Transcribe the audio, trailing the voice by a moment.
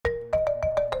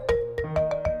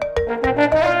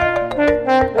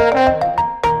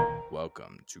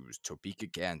Welcome to Topeka,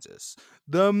 Kansas,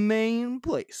 the main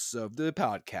place of the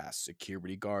podcast.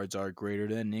 Security guards are greater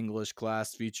than English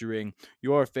class, featuring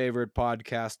your favorite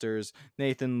podcasters,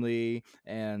 Nathan Lee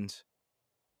and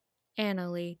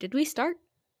Anna Lee. Did we start?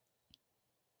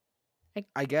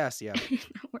 I guess, yeah.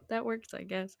 That works, I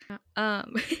guess.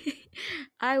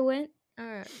 I went.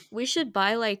 We should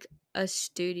buy like a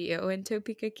studio in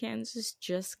Topeka, Kansas,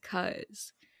 just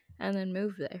cause, and then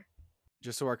move there.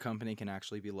 Just so our company can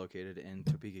actually be located in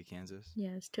Topeka, Kansas.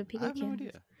 Yes, I Topeka, have no Kansas.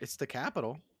 idea. It's the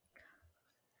capital.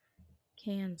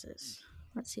 Kansas.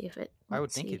 Let's see if it. I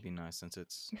would think it'd be nice since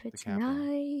it's if the it's capital.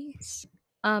 nice.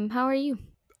 How are you?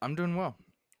 I'm doing well.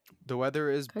 The weather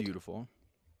is Good. beautiful.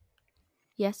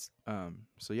 Yes.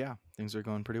 So yeah, things are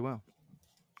going pretty well.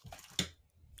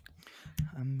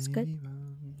 It's good.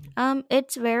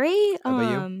 It's very How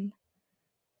about you?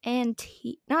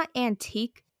 antique, not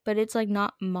antique, but it's like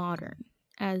not modern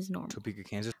as normal. Topeka,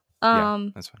 Kansas. Yeah,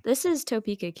 that's fine. This is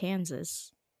Topeka,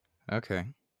 Kansas. Okay.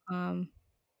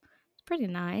 It's pretty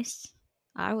nice,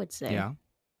 I would say. Yeah.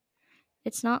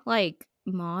 It's not like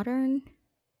modern,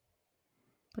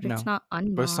 but it's not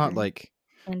unmodern. But it's not like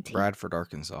antique. Bradford,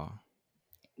 Arkansas.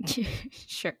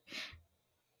 Sure.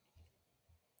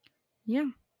 Yeah.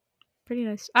 Pretty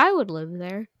nice. I would live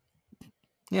there.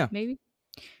 Yeah. Maybe.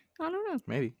 I don't know.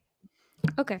 Maybe.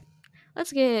 Okay.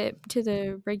 Let's get to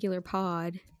the regular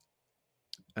pod.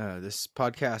 This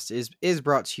podcast is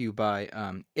brought to you by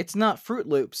it's not Fruit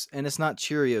Loops and it's not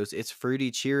Cheerios, it's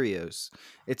Fruity Cheerios.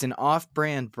 It's an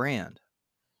off-brand brand.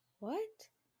 What?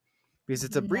 Because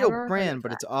it's a real brand,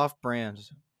 but it's off-brand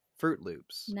Fruit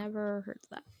Loops. Never heard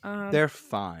that. They're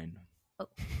fine. Oh.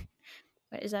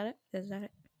 Wait, is that it? Is that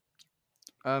it?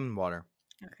 Water.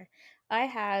 Okay. I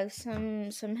have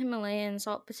some Himalayan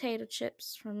salt potato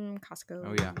chips from Costco.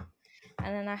 Oh yeah.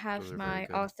 And then I have my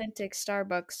authentic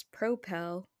Starbucks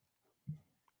Propel.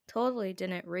 Totally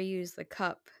didn't reuse the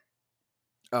cup.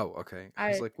 Oh, okay. I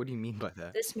was like, what do you mean by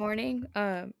that? This morning,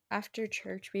 after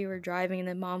church, we were driving, and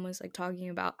then Mom was like talking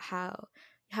about how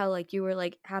like you were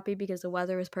like happy because the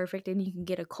weather was perfect and you can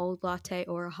get a cold latte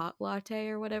or a hot latte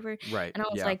or whatever. Right. And I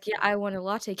was like, yeah, I want a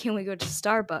latte. Can we go to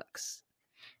Starbucks?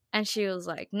 And she was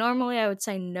like, normally I would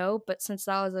say no, but since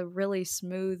that was a really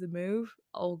smooth move,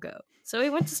 I'll go. So we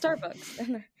went to Starbucks,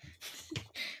 and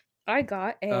I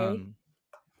got a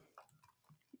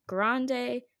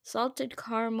grande salted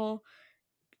caramel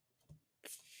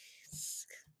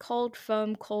cold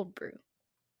foam cold brew.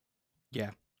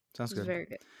 Yeah, sounds good. Very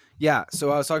good. Yeah,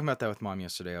 so I was talking about that with Mom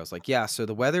yesterday. I was like, yeah, so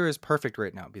the weather is perfect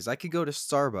right now because I could go to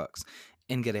Starbucks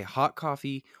and get a hot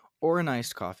coffee or an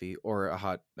iced coffee or a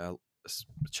hot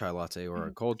chai latte or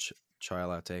a cold chai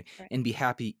latte and be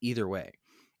happy either way.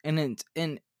 And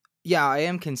yeah, I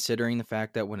am considering the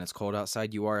fact that when it's cold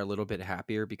outside, you are a little bit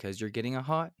happier because you're getting a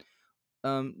hot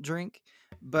drink.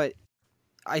 But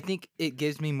I think it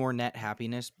gives me more net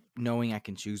happiness knowing I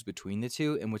can choose between the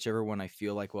two and whichever one I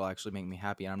feel like will actually make me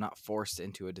happy. And I'm not forced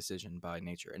into a decision by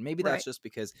nature. And maybe that's just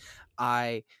because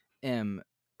I am,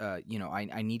 I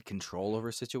need control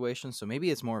over situations. So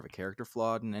maybe it's more of a character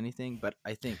flaw than anything. But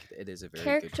I think it is a very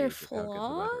character good flaw. How good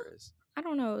the weather is. I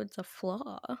don't know. It's a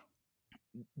flaw.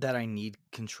 That I need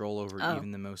control over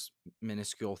even the most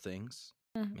minuscule things.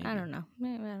 I don't know.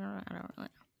 Maybe I don't really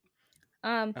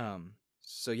know.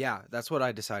 So yeah, that's what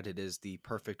I decided is the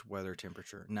perfect weather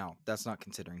temperature. Now, that's not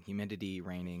considering humidity,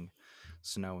 raining,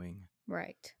 snowing,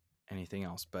 anything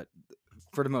else. But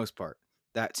for the most part,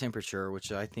 that temperature,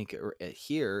 which I think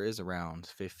here is around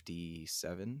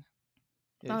 57.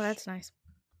 Oh, that's nice.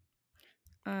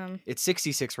 It's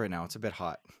 66 right now. It's a bit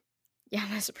hot. Yeah,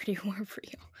 that's pretty warm for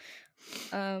you.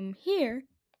 Here,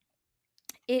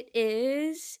 it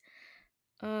is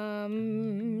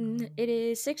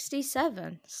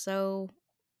 67. So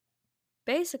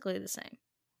basically the same.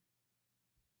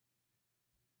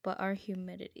 But our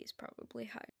humidity is probably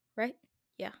higher, right?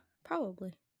 Yeah,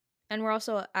 probably. And we're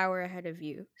also an hour ahead of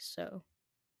you, so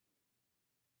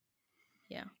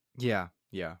yeah. Yeah.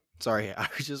 Sorry, I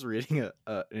was just reading an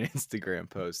Instagram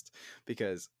post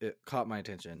because it caught my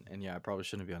attention, and yeah, I probably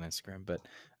shouldn't be on Instagram, but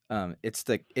it's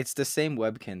the same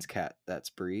Webkins cat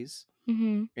that's Breeze.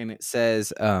 Mm-hmm. And it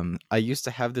says, I used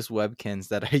to have this Webkins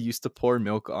that I used to pour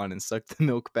milk on and suck the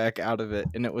milk back out of it,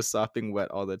 and it was sopping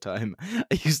wet all the time.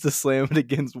 I used to slam it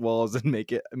against walls and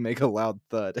make a loud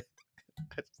thud.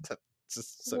 That's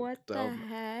just so what dumb. The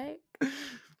heck?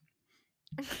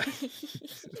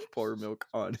 Pour milk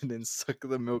on and then suck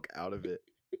the milk out of it.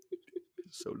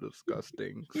 So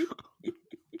disgusting.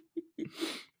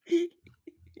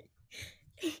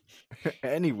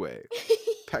 Anyway,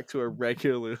 back to our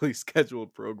regularly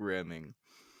scheduled programming.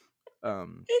 How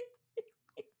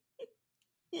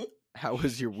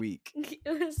was your week? It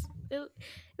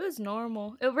was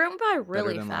normal. It went by Better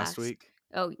really than last fast. week?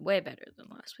 Oh, way better than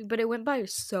last week, but it went by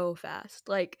so fast.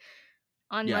 Like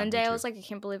on Yeah, me Monday, I too. was like, I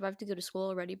can't believe I have to go to school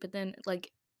already. But then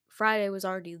like Friday was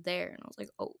already there, and I was like,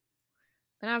 oh,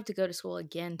 then I have to go to school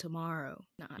again tomorrow.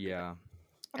 Not happy about Yeah,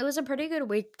 it. It was a pretty good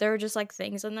week. There were just like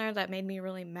things in there that made me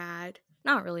really mad.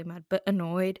 Not really mad, but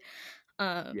annoyed.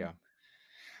 yeah.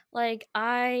 Like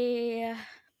my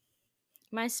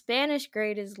Spanish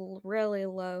grade is really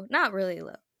low. Not really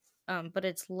low. But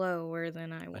it's lower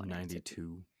than I A want it to be.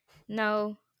 92.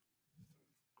 No.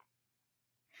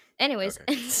 Anyways,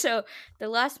 Okay, and so the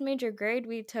last major grade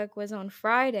we took was on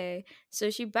Friday, so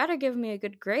she better give me a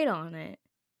good grade on it.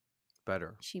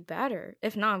 better. She better.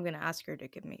 If not, I'm gonna ask her to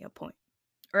give me a point.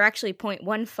 Or actually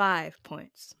 0.15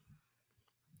 points.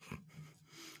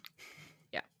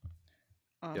 Yeah.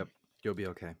 Yep, you'll be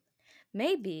okay.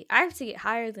 Maybe. I have to get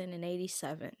higher than an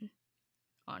 87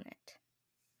 on it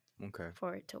Okay.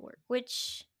 for it to work.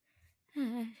 Which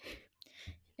I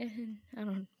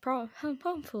don't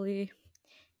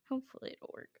hopefully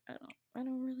it'll work. I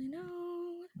don't really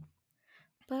know.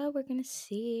 But we're gonna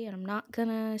see, and I'm not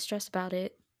gonna stress about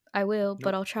it. I will,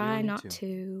 but Nope, I'll you try don't need not to.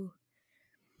 to.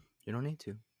 You don't need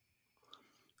to.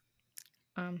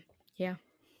 Yeah.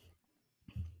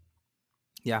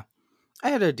 Yeah, I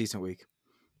had a decent week.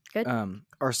 Good.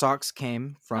 Our socks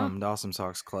came Oh, from the Awesome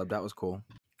Socks Club. That was cool.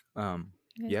 I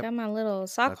Yep, got my little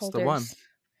sock that's the one. holders.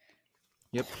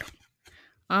 Yep.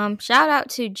 Shout out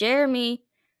to Jeremy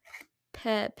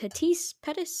Pettis.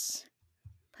 That is,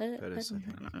 I I think.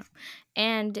 don't know.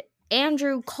 And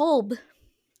Andrew Kolb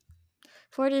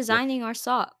for Yep. designing our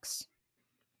socks.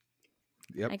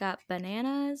 Yep. I got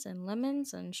bananas and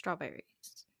lemons and strawberries.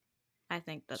 I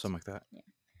think that's Something like that. Yeah.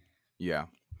 Yeah.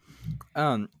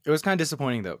 It was kind of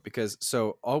disappointing though, because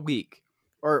so all week,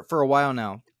 or for a while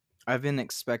now, I've been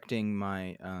expecting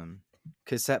my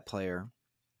cassette player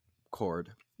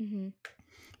cord, Mm-hmm.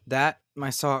 that my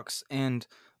socks, and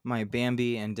my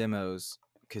Bambi and Demos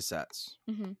cassettes,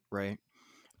 Mm-hmm. right?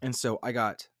 And so I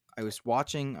was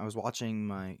watching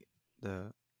my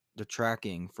the the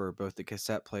tracking for both the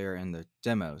cassette player and the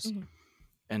demos, Mm-hmm.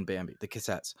 and Bambi, the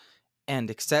cassettes. And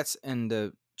the cassettes and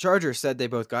the charger said they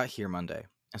both got here Monday.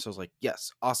 And so I was like,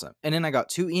 yes, awesome. And then I got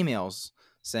 2 emails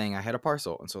saying I had a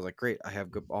parcel. And so I was like, great, I have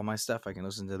all my stuff. I can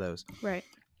listen to those. Right.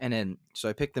 And then, so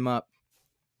I picked them up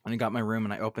and I got my room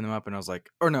and I opened them up and I was like,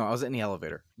 or no, I was in the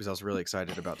elevator because I was really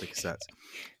excited about the cassettes.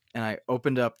 And I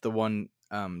opened up the one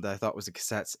that I thought was the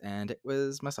cassettes, and it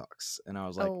was my socks. And I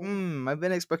was like, Oh. I've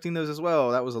been expecting those as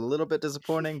well. That was a little bit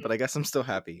disappointing, but I guess I'm still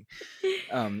happy.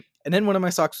 And then one of my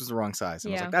socks was the wrong size.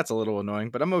 And I was Yeah. like, that's a little annoying,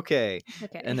 but I'm okay.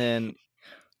 Okay. And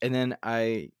then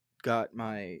I got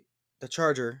the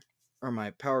charger or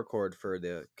my power cord for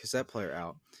the cassette player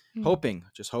out, hoping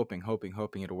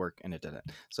it'll work, and it didn't.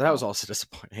 So that was Oh. also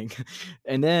disappointing.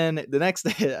 And then the next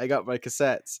day I got my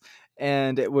cassettes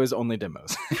and it was only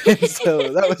demos.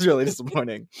 So that was really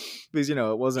disappointing because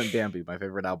it wasn't Bambi, my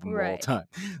favorite album of all Right. time.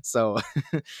 So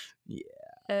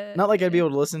yeah. Not like I'd be able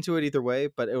to listen to it either way,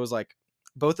 but it was like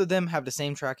both of them have the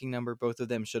same tracking number. Both of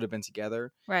them should have been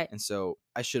together. Right. And so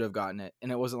I should have gotten it. And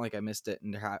it wasn't like I missed it,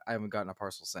 and I haven't gotten a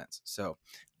parcel since. So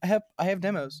I have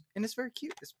demos, and it's very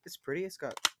cute. It's pretty. It's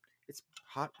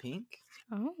hot pink.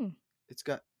 Oh. It's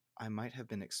got I might have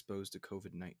been exposed to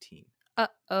COVID-19.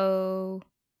 Uh-oh.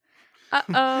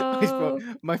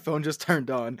 My phone just turned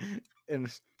on,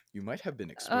 and you might have been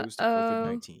exposed to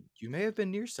COVID-19. You may have been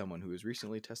near someone who was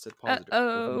recently tested positive for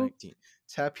COVID-19.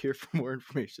 Tap here for more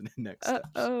information and next steps.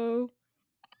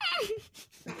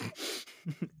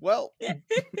 Well,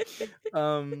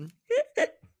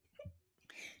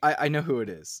 I know who it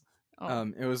is.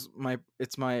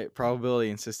 It's my probability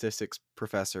and statistics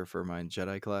professor for my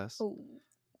Jedi class. Oh.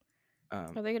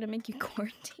 Are they gonna make you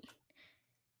quarantine?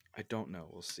 I don't know.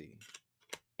 We'll see.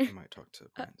 I might talk to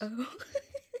friends.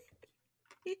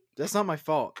 That's not my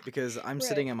fault because I'm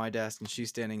sitting at my desk and she's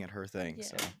standing at her thing. Yeah.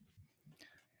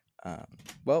 So,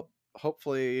 well,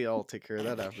 hopefully I'll take care of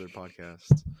that after the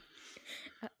podcast.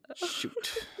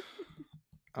 Shoot.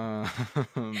 I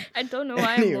don't know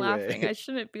why I'm laughing. I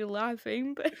shouldn't be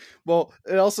laughing, but well,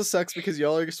 it also sucks because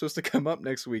y'all are supposed to come up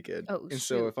next weekend. Oh, and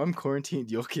so if I'm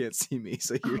quarantined, you can't see me,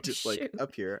 so you're just like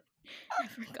up here. I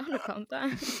forgot about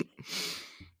that.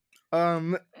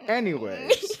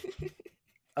 Anyways.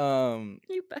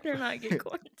 You better not get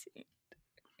quarantined.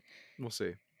 We'll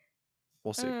see.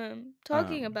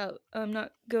 Talking about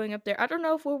not going up there. I don't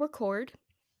know if we'll record.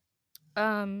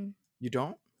 You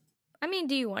don't? I mean,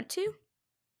 do you want to?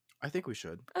 I think we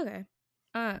should. Okay.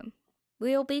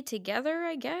 we'll be together,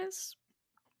 I guess.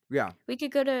 Yeah. We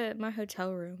could go to my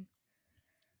hotel room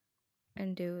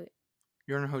and do it.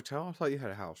 You're in a hotel? I thought you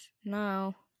had a house.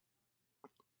 No,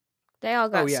 they all Oh,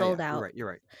 got yeah, yeah. sold You're out. right. You're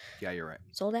right. Yeah, you're right.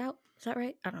 Sold out? Is that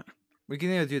right? I don't know. We can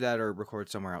either do that or record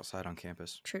somewhere outside on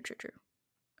campus, True.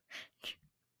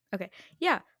 Okay.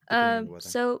 Yeah. depending on the weather.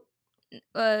 So,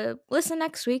 listen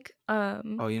next week. Oh,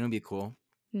 you know what'd be cool?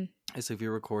 Hmm. It's if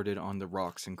you recorded on the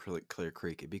rocks in Clear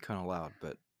Creek. It'd be kind of loud,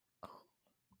 but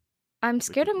I'm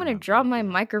scared I'm we gonna might be able drop to my do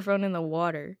that. microphone in the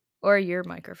water, or your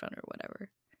microphone, or whatever.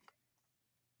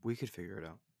 We could figure it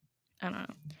out. I don't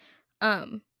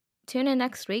know. Tune in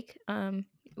next week.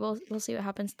 We'll see what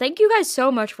happens. Thank you guys so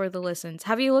much for the listens.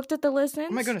 Have you looked at the listens?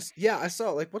 Oh my goodness. Yeah, I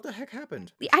saw. Like, what the heck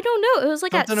happened? I don't know. It was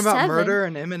like Something at about 7. murder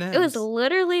and M&Ms. It was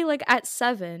literally like at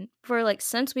 7 for like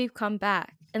since we've come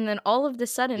back, and then all of the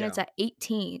sudden it's Yeah. at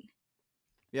 18.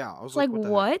 Yeah, I was It's like, what the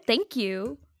heck? what? Thank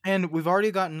you. And we've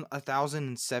already gotten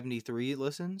 1,073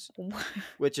 listens,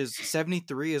 which is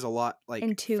 73 is a lot like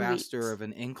In 2 faster weeks. of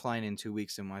an incline in 2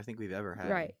 weeks than I think we've ever had.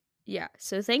 Right. Yeah.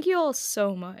 So thank you all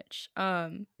so much.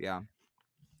 Yeah.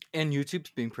 And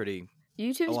YouTube's been pretty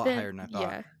YouTube's a lot been higher than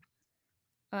I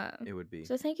thought it would be.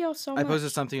 So thank you all so I much.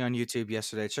 posted something on YouTube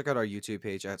yesterday. Check out our YouTube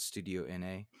page at Studio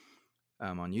NA.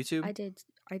 On YouTube. I did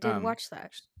watch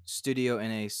that. Studio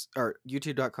NA or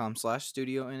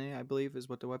youtube.com/Studio NA, I believe is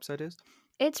what the website is.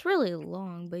 It's really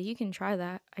long, but you can try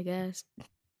that, I guess.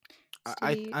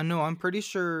 I know. I'm pretty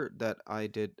sure that I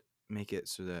did make it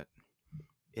so that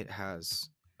it has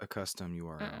a custom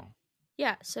URL.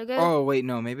 Yeah, so go. Oh wait,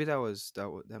 no, maybe that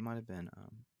might have been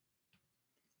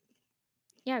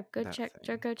Yeah, go that check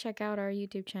thing. go check out our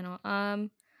YouTube channel.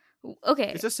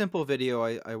 Okay. It's a simple video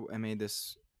I made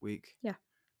this week. Yeah.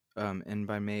 And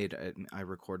by made I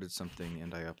recorded something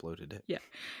and I uploaded it. Yeah.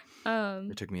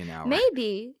 It took me an hour.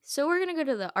 Maybe. So we're gonna go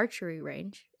to the archery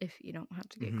range if you don't have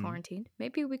to get Mhm. quarantined.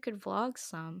 Maybe we could vlog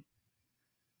some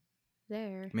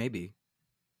there. Maybe.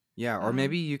 Yeah, or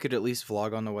maybe you could at least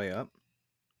vlog on the way up.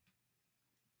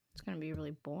 It's gonna be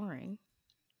really boring.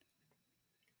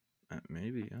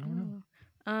 Maybe, I don't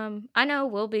know. I know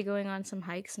we'll be going on some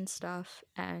hikes and stuff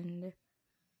and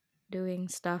doing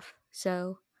stuff.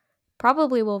 So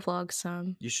probably we'll vlog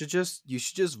some. You should just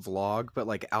vlog, but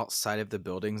like outside of the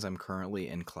buildings I'm currently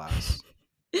in class.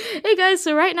 Hey guys,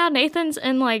 so right now Nathan's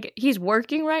in like he's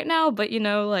working right now, but you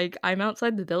know, like I'm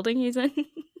outside the building he's in.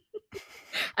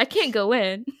 I can't go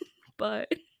in,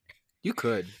 but You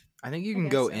could. I think you can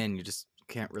go in, you just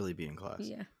can't really be in class.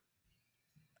 Yeah.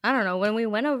 I don't know. When we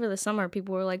went over the summer,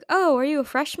 people were like, "Oh, are you a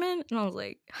freshman?" And I was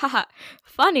like, "Haha,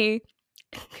 funny."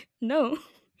 No.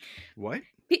 What?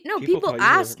 No, people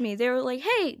asked me. They were like,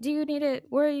 "Hey, do you need it?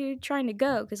 Where are you trying to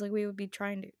go?" Because like we would be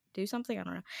trying to do something. I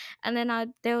don't know. And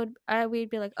then we'd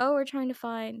be like, "Oh, we're trying to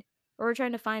find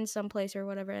some place or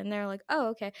whatever." And they're like, "Oh,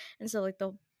 okay." And so like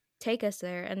they'll take us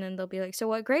there, and then they'll be like, "So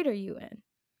what grade are you in?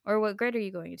 Or what grade are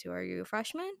you going to? Are you a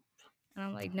freshman?" And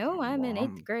I'm like, "No, I'm in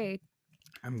 8th grade."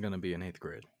 I'm gonna be in 8th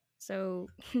grade. So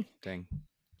dang.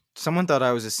 Someone thought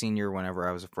I was a senior whenever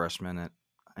I was a freshman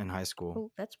in high school.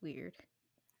 Oh, that's weird.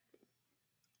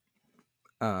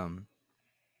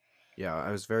 Yeah,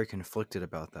 I was very conflicted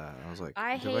about that. I was like,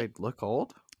 I do I look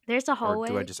old? There's a hallway.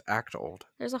 Or do I just act old?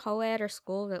 There's a hallway at our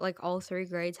school that like all 3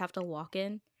 grades have to walk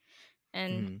in,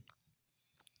 and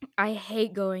I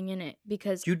hate going in it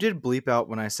because you did bleep out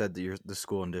when I said the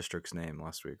school and district's name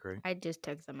last week, right? I just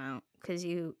took them out because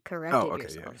you corrected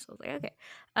yourself. Yeah. So I was like,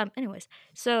 okay. Anyways,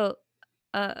 so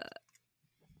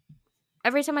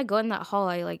every time I go in that hall,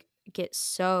 I like get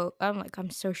so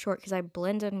I'm so short because I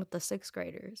blend in with the 6th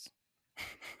graders.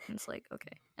 And it's like,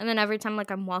 okay. And then every time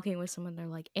like I'm walking with someone, they're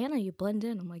like, "Anna, you blend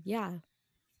in." I'm like, "Yeah,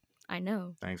 I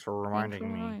know. Thanks for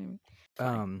reminding me.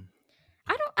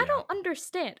 I don't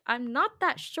understand. I'm not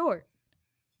that short.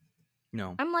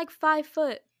 No. I'm like 5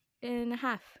 foot and a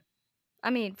half. I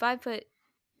mean, 5 foot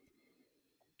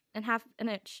and half an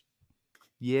inch.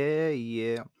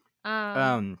 Yeah.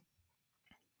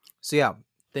 So yeah,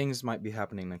 things might be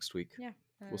happening next week. Yeah.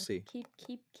 We'll see. Keep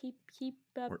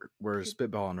We're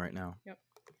spitballing right now. Yep.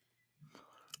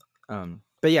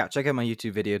 But yeah, check out my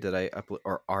YouTube video that I upload,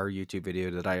 or our YouTube video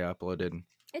that I uploaded.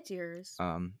 It's yours.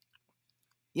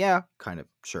 Yeah, kind of,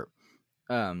 sure.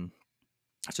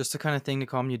 It's just the kind of thing to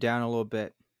calm you down a little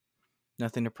bit.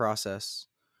 Nothing to process.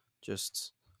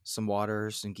 Just some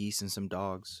water, some geese, and some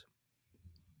dogs.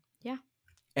 Yeah.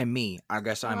 And me. I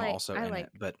guess I'm also in it,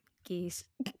 but geese.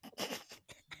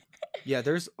 Yeah,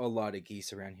 there's a lot of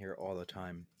geese around here all the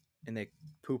time, and they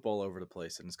poop all over the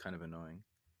place, and it's kind of annoying.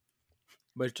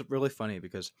 But it's really funny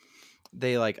because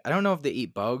they I don't know if they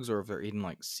eat bugs or if they're eating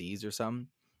like seeds or something,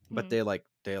 but they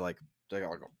they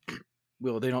all go.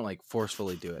 Well, they don't like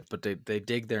forcefully do it, but they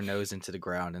dig their nose into the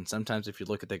ground, and sometimes if you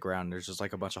look at the ground, there's just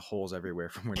like a bunch of holes everywhere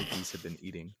from where the geese have been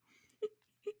eating.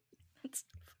 That's,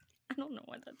 I don't know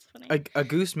why that's funny. A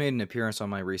goose made an appearance on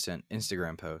my recent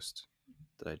Instagram post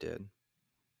that I did.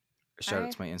 Shout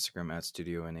out to my Instagram at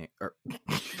Studio NA, or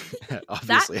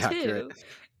obviously That accurate.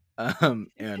 too.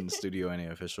 And Studio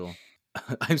NA official.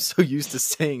 I'm so used to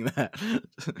saying that.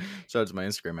 Shout out to my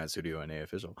Instagram at Studio NA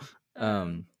official.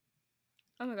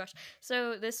 Oh my gosh.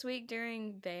 So this week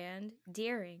during I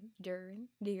feel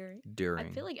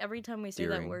like every time we say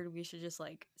that during, word, we should just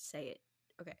like say it.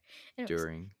 Okay. Anyways,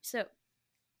 during. so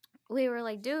we were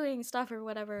like doing stuff or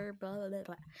whatever, blah, blah, blah,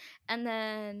 blah. And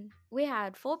then we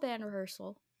had full band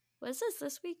rehearsal. Was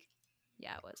this week?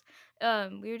 Yeah, it was.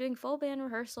 We were doing full band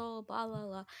rehearsal, blah, blah,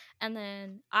 blah. And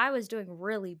then I was doing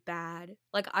really bad.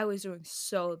 Like, I was doing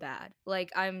so bad.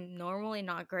 Like, I'm normally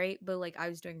not great, but like, I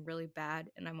was doing really bad,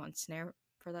 and I'm on snare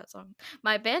for that song.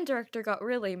 My band director got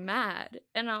really mad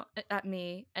at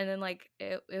me, and then like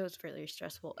it was really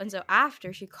stressful. And so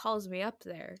after, she calls me up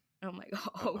there, and I'm like, oh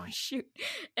Uh-oh. shoot.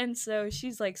 And so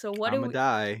she's like, so I'ma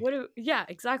die. yeah,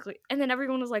 exactly. And then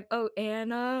everyone was like, oh,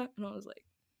 Anna, and I was like,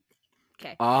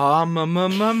 okay. Mama.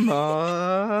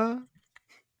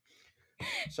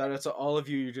 Shout out to all of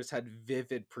you. You just had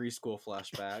vivid preschool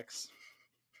flashbacks.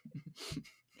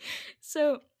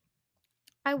 So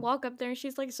I walk up there, and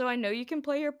she's like, so I know you can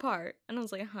play your part. And I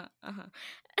was like, uh-huh.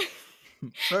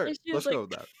 Sure, And she was let's like, go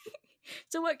with that.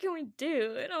 so what can we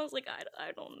do? And I was like,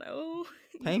 I don't know.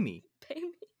 Pay me. Pay me.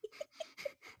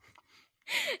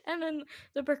 And then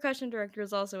the percussion director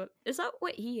is also, is that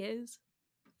what he is?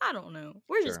 I don't know.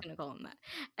 We're just gonna call him that.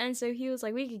 And so he was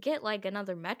like, we could get like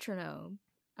another metronome.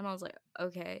 And I was like,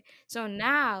 okay. So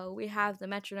now we have the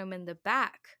metronome in the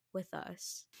back with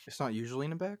us. It's not usually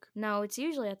in the back? No, it's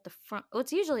usually at the front. Well,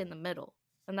 it's usually in the middle.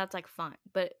 And that's like fine.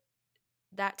 But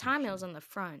that time it was in the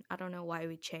front. I don't know why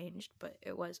we changed, but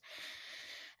it was.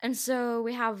 And so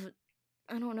we have,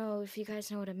 I don't know if you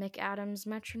guys know what a McAdams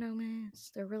metronome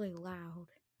is. They're really loud.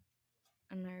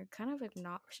 And they're kind of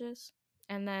obnoxious.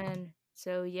 And then,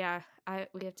 so yeah,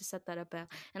 we have to set that up.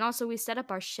 And also, we set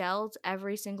up our shells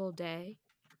every single day.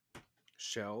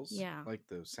 Shells? Yeah. Like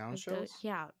the sound Like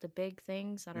shells? the big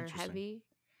things that are heavy.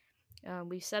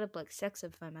 We set up like 6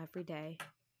 of them every day.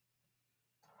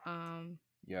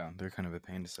 Yeah, they're kind of a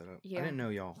pain to set up. Yeah. I didn't know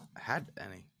y'all had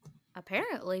any.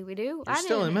 Apparently, we do. You're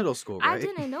still in middle school, right? I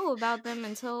didn't know about them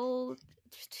until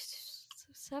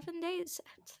 7 days,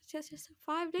 just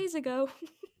 5 days ago.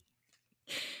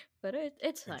 But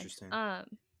it's fine. Interesting.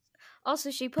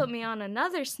 Also, she put me on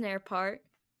another snare part,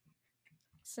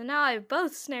 so now I have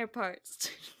both snare parts.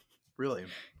 Really?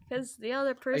 Because the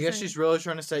other person, I guess she's really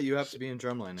trying to set you up to be in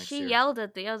drumline next year. She yelled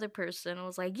at the other person and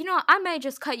was like, you know, I may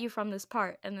just cut you from this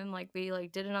part. And then like we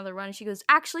like did another run, and she goes,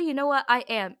 actually, you know what? I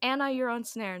am Anna. You're on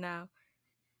snare now.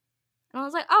 And I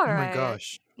was like, all right. Oh my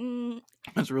gosh.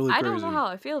 That's really crazy. I don't know how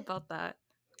I feel about that.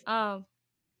 I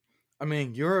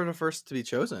mean, you're the first to be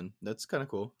chosen. That's kind of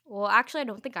cool. Well, actually, I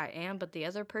don't think I am, but the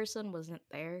other person wasn't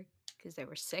there because they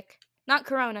were sick. Not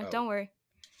corona, don't worry.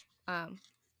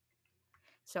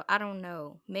 So I don't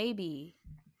know. Maybe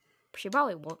she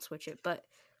probably won't switch it, but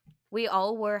we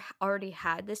all already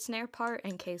had the snare part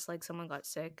in case like someone got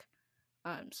sick.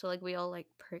 So like we all like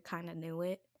kind of knew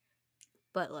it,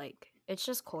 but like it's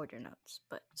just quarter notes,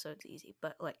 but so it's easy,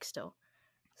 but like still.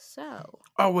 So.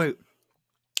 Oh wait.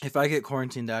 If I get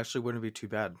quarantined, that actually wouldn't be too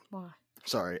bad. Why?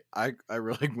 Sorry, I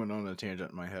really went on a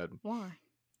tangent in my head. Why?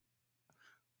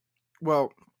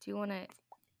 Well, do you want to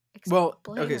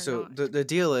okay, so the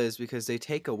deal is because they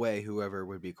take away whoever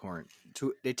would be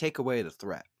quarantined. They take away the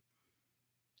threat.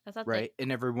 Right?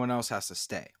 And everyone else has to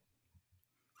stay.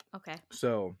 Okay.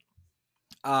 So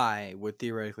I would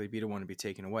theoretically be the one to be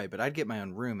taken away, but I'd get my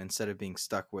own room instead of being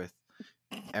stuck with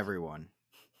everyone.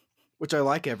 Which I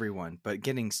like everyone, but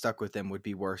getting stuck with them would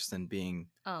be worse than being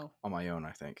on my own,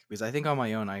 I think. Because I think on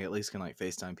my own, I at least can, like,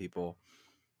 FaceTime people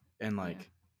and,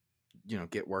 like, you know,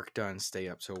 get work done, stay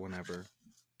up till whenever.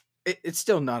 It's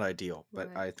still not ideal,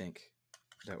 but I think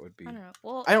that would be... I don't know.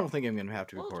 Well, I don't think I'm going to have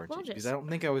to be quarantined, because I don't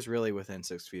think I was really within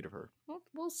 6 feet of her.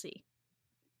 We'll see.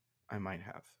 I might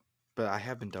have. But I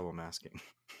have been double masking.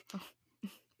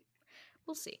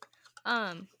 We'll see.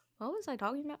 What was I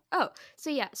talking about? Oh,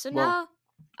 so yeah, so now...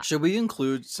 Should we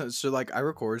include so like I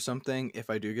record something if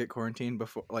I do get quarantined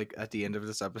before like at the end of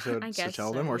this episode to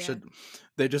tell them, or should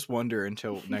they just wonder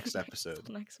until next episode?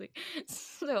 Next week.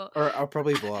 So or I'll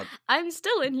probably vlog. I'm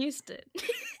still in Houston.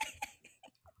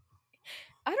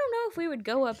 I don't know if we would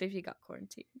go up if you got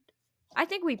quarantined. I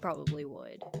think we probably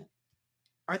would.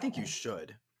 I think you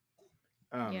should.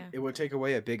 Yeah. It would take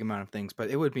away a big amount of things, but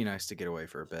it would be nice to get away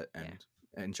for a bit Yeah.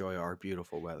 and enjoy our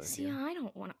beautiful weather See, here. I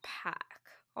don't want to pack.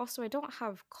 Also, I don't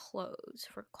have clothes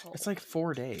for It's cold. like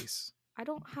 4 days. I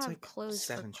don't It's have like clothes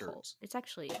for 7 cold. shirts. It's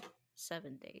actually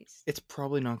 7 days. It's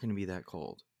probably not going to be that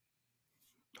cold.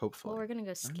 Well, Hopefully. we're gonna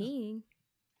go I don't know. skiing.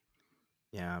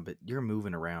 Yeah, but you're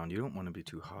moving around. You don't want to be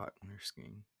too hot when you're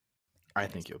skiing. I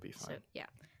Anyways, think you'll be so fine. yeah,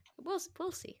 we'll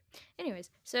see. Anyways,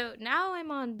 so now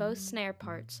I'm on both snare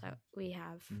parts that we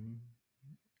have, Mhm.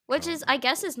 which Oh, is I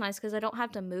guess is nice because I don't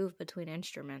have to move between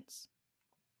instruments,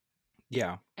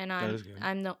 yeah, and that is good.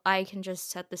 I can just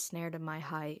set the snare to my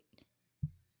height.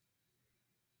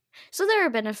 So there are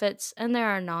benefits and there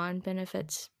are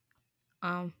non-benefits.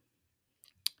 Um,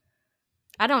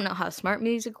 I don't know how smart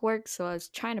music works, so I was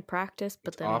trying to practice,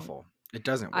 but It's then awful. It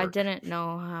doesn't I work. didn't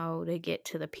know how to get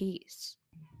to the piece,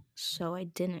 so I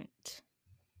didn't.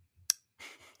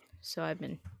 So I've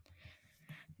been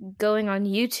going on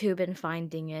YouTube and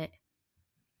finding it,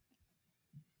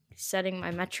 setting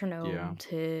my metronome Yeah.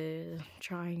 to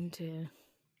trying to.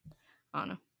 I don't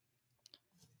know.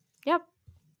 Yep.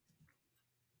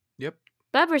 Yep.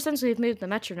 But ever since we've moved the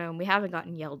metronome, we haven't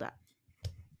gotten yelled at.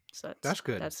 So That's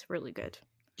good. that's really good.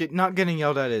 Not getting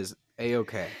yelled at is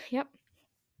a-okay. Yep.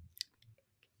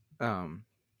 Um.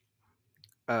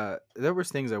 There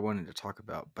was things I wanted to talk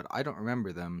about, but I don't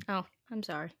remember them. Oh, I'm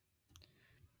sorry.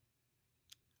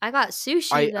 I got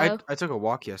sushi though. I took a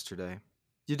walk yesterday.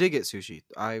 You did get sushi.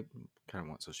 I kind of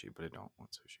want sushi, but I don't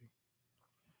want sushi.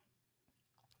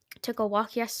 Took a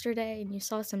walk yesterday and you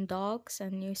saw some dogs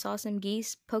and you saw some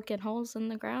geese poking holes in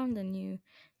the ground and you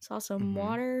saw some Mm-hmm.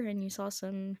 water and you saw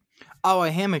some. Oh, I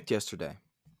hammocked yesterday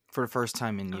for the first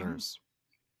time in Oh, years.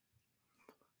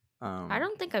 I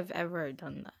don't think I've ever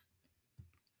done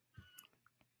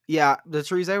Yeah, the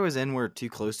trees I was in were too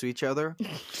close to each other,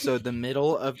 that. so the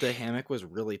middle of the hammock was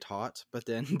really taut, but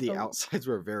then the Oh. outsides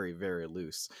were very, very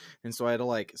loose. And so I had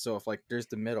to so if there's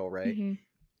the middle, right? Mhm.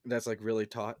 That's really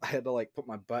taut. I had to put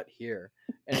my butt here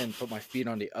and then put my feet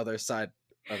on the other side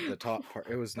of the top part.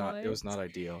 It was not What?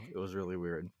 ideal. It was really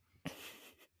weird.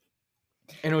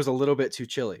 And it was a little bit too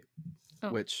chilly, Oh.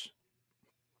 which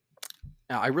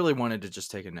I really wanted to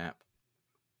just take a nap.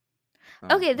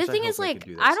 Okay, the Which I thing is, hope I could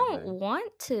do that I don't someday.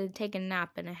 want to take a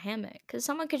nap in a hammock because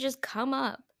someone could just come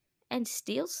up and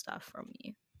steal stuff from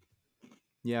you.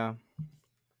 Yeah.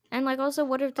 And, also,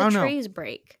 what if I the don't know. trees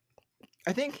break?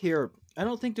 I think here, I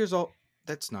don't think there's all.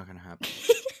 That's not gonna happen.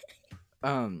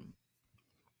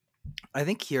 I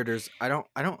think here I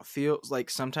don't feel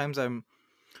sometimes I'm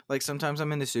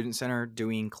in the student center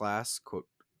doing class, quote,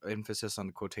 emphasis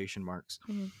on quotation marks.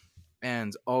 Mhm.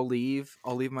 And I'll leave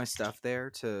my stuff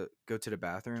there to go to the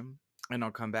bathroom, and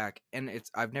I'll come back, and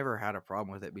I've never had a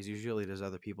problem with it because usually there's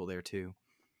other people there too.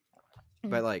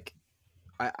 But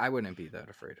I wouldn't be that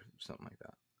afraid of something like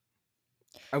that.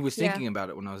 I was Yeah. thinking about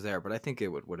it when I was there, but I think it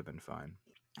would have been fine.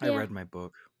 I Yeah. read my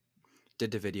book,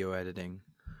 did the video editing,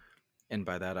 and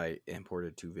by that I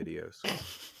imported 2 videos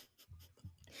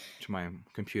to my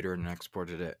computer and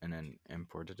exported it and then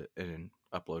imported it and then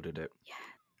uploaded it. Yeah.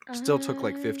 Still took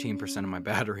 15% of my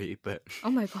battery, but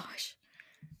Oh my gosh.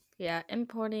 Yeah,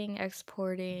 importing,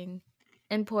 exporting,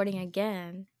 importing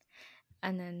again,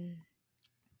 and then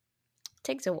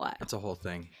takes a while. that's a whole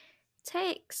thing.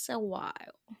 Takes a while.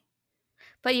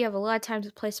 But you have a lot of time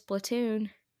to play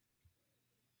Splatoon.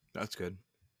 That's good.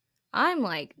 I'm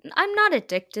not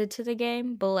addicted to the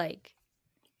game, but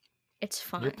it's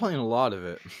fun. You're playing a lot of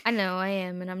it. I know I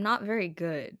am, and I'm not very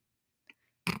good.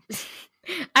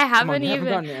 Come on, you haven't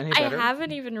gotten any I better?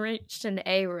 haven't even reached an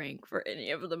A rank for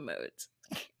any of the modes.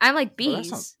 I'm Well, that's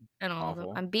B's not and all of them.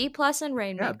 awful. I'm B plus in Yeah,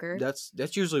 Rainmaker. that's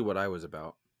usually what I was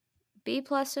about. B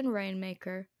plus in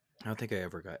Rainmaker. I don't think I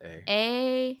ever got A.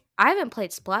 A. I haven't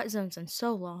played Splat Zones in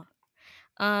so long.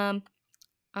 I'm.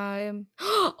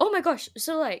 Oh my gosh!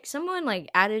 So someone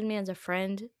added me as a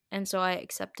friend, and so I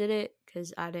accepted it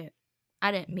because I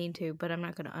didn't mean to, but I'm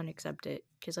not gonna unaccept it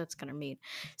because that's gonna mean.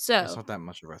 That's So not that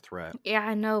much of a threat. yeah,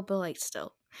 I know, but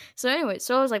still. So anyway,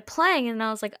 so I was playing, and I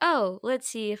was like, oh, let's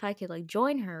see if I could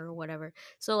join her or whatever.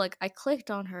 So I clicked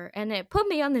on her, and it put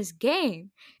me on this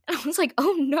game, and I was like,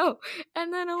 oh no!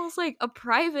 And then it was a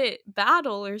private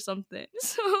battle or something.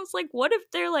 So I was like, what if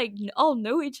they're all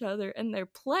know each other and they're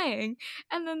playing,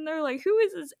 and then they're like, who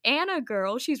is this Anna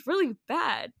girl? She's really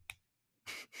bad.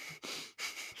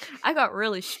 I got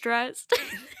really stressed,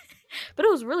 but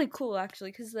it was really cool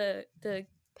actually because the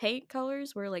paint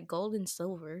colors were gold and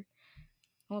silver.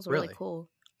 That was really Really? cool.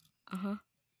 Uh-huh.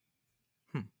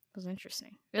 It was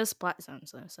interesting. It was Splat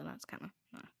Zones though, so that's kind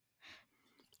of.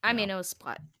 I mean, it was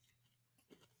Splat.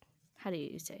 How do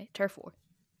you say it? Turf War.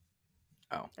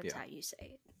 Oh, That's yeah. how you say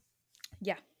it.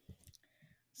 Yeah.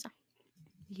 So,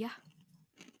 yeah.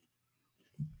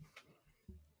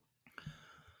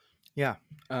 Yeah.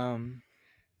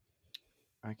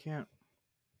 I can't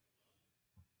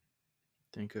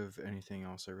think of anything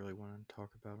else I really want to talk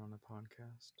about on the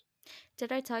podcast.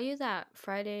 Did I tell you that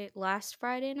last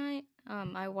Friday night,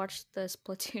 I watched the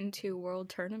Splatoon 2 World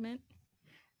Tournament?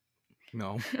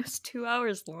 No. It was 2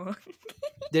 hours long.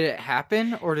 Did it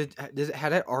happen, or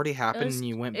had it already It happened was and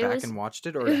you went it back was and watched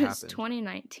it, or it it was happened?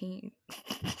 2019.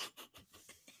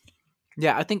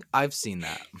 Yeah, I think I've seen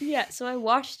that. Yeah, so I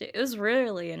watched it. It was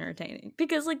really entertaining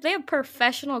because like they have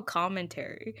professional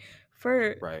commentary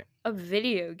for Right. a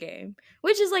video game,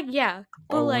 which is like yeah,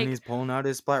 but Oh, when like he's pulling out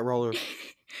his splat roller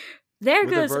there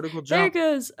with a goes vertical there jump.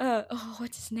 goes oh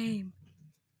what's his name?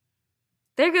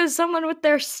 There goes someone with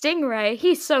their stingray.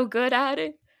 He's so good at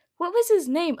it. What was his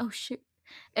name? Oh shoot.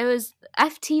 It was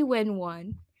FT Win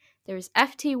one. There was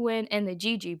FT Win and the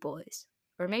GG Boys.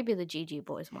 Or maybe the GG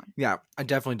Boys won. Yeah, I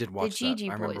definitely did The watch that. GG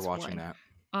I remember Boys watching won.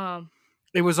 that. Um,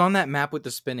 It was on that map with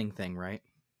the spinning thing, right?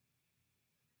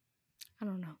 I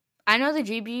don't know. I know the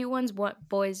GBU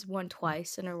boys won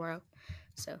twice in a row.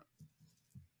 So,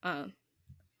 um,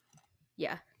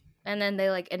 yeah. And then they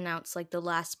like announced like the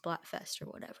last Splatfest or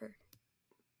whatever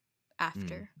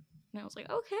after. And I was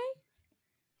like, okay.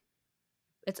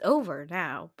 It's over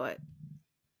now, but it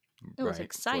was Right. Of course,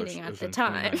 exciting it at was the in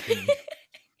time. 2019.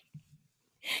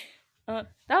 That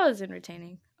was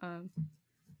entertaining.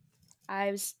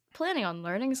 I was planning on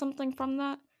learning something from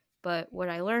that, but what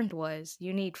I learned was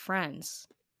you need friends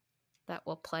that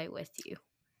will play with you.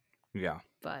 Yeah,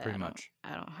 But pretty much.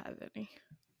 I don't have any.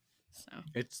 So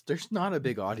There's not a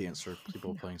big audience for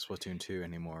people playing Splatoon 2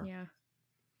 anymore. yeah.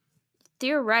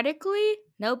 Theoretically,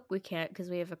 nope, we can't because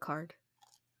we have a card.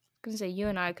 I was gonna say you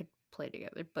and I could play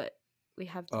together, but we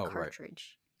have the Oh, right.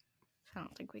 cartridge. So I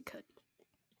don't think we could.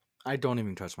 I don't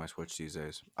even touch my Switch these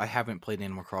days. I haven't played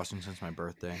Animal Crossing since my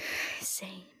birthday.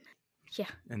 Same. Yeah.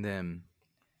 And then,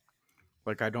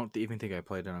 like, I don't even think I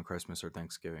played it on Christmas or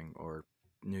Thanksgiving or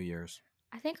New Year's.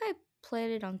 I think I played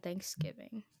it on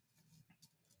Thanksgiving.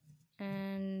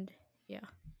 And yeah.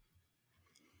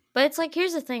 But it's like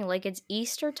here's the thing, like it's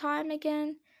Easter time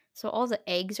again. So all the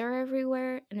eggs are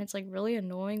everywhere and it's like really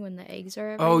annoying when the eggs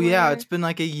are Oh, yeah, everywhere. it's been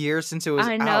like a year since it was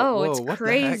I out. know, Whoa, it's what the heck?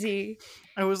 crazy.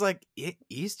 I was like,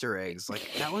 Easter eggs. Like,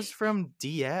 that was from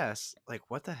DS. Like,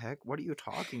 what the heck? What are you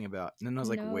talking about? And then I was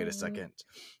like, wait a No. second.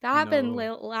 That happened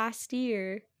No. last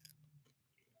year.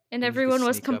 And And you could everyone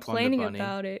was sneak up on the complaining bunny,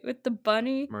 about it with the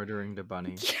bunny. murdering the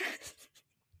bunny. Yes.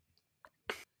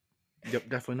 Yep,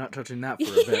 definitely not touching that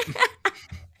for a bit.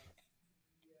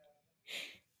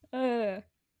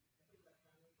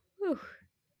 Whew.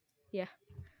 Yeah.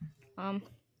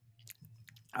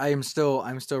 I'm still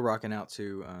rocking out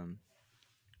to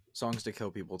Songs to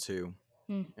Kill People too,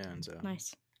 and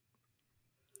Nice.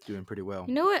 doing pretty well.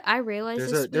 You know what I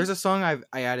realized There's a song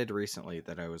I added recently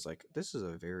that I was like, this is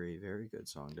a very, very good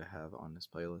song to have on this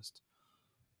playlist.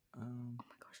 Oh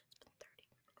my gosh, it's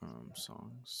been 30.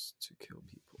 Songs to Kill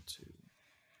People too.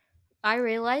 I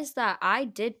realized that I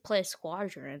did play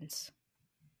Squadrons.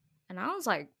 And I was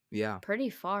like pretty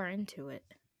far into it.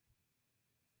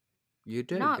 You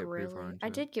did Not get pretty really. far into I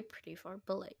it. did get pretty far,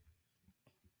 but like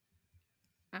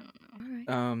I don't know.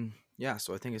 All right. Yeah,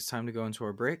 so I think it's time to go into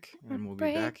our break, and we'll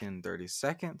be back in 30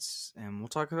 seconds, and we'll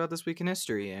talk about this week in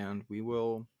history, and we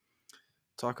will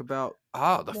talk about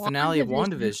the finale of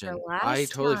WandaVision. I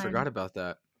totally forgot about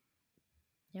that.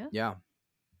 Yeah.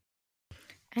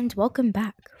 And welcome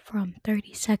back from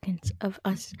 30 seconds of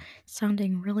us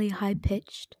sounding really high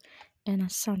pitched and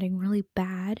us sounding really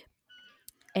bad.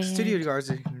 And Studio guards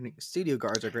are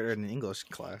greater than English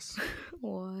class.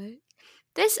 What?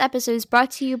 This episode is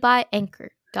brought to you by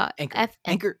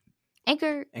Anchor.fm.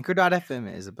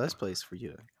 Anchor.fm is the best place for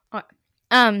you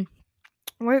to.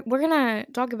 We're gonna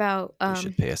talk about. They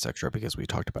should pay us extra because we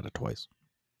talked about it twice.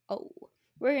 Oh,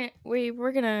 we're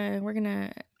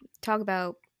gonna talk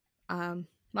about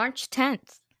March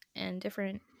 10th and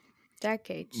different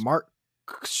decades.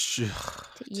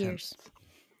 Years.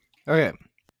 Okay.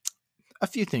 A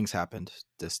few things happened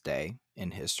this day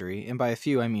in history, and by a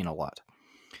few I mean a lot.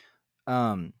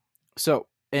 So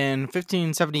in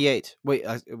 1578, wait,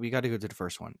 we got to go to the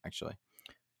first one actually.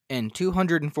 In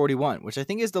 241, which I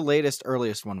think is the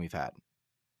earliest one we've had.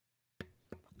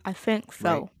 I think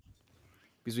so. Right?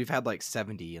 Because we've had like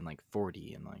 70 and like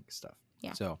 40 and like stuff.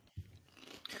 Yeah. So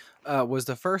was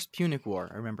the first Punic War.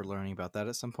 I remember learning about that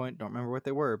at some point. Don't remember what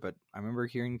they were, but I remember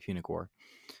hearing Punic War.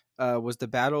 Was the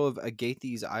Battle of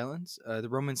Agathes Islands. The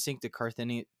Romans sank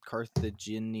the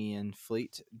Carthaginian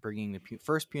fleet, bringing the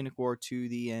first Punic War to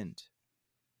the end.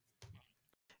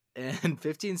 In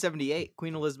 1578,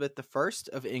 Queen Elizabeth I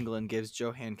of England gives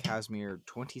Johann Casimir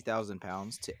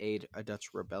 £20,000 to aid a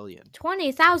Dutch rebellion.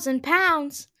 20,000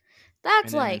 pounds.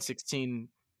 That's And then in like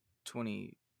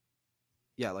 1620,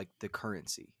 yeah, like the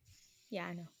currency. yeah,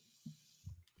 I know. I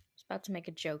was about to make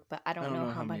a joke, but I I don't don't know know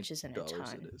how how many much is in a dollars it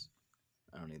ton. is.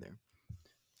 I don't either.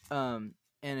 And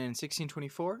in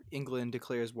 1624, England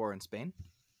declares war on Spain.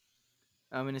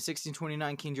 And in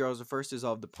 1629, King Charles I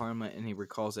dissolved the parliament, and he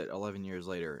recalls it 11 years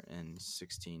later in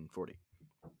 1640.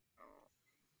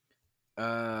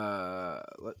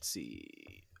 Let's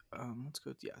see. Let's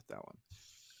go. Yeah, that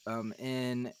one.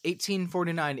 In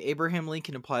 1849, Abraham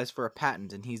Lincoln applies for a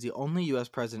patent, and he's the only U.S.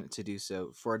 president to do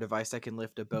so, for a device that can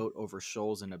lift a boat over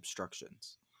shoals and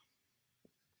obstructions.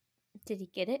 Did he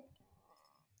get it?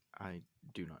 I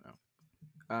do not know.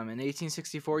 In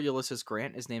 1864, Ulysses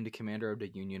Grant is named a commander of the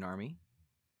Union Army.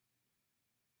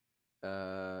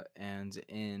 And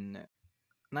in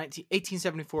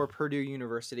 1874, Purdue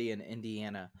University in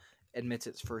Indiana admits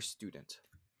its first student.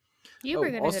 You Oh, were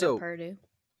gonna go to also, Purdue.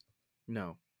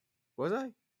 no. Was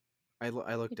I? I You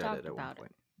looked at it talked at one about it.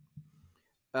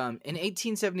 point. In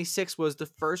 1876 was the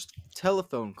first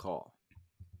telephone call.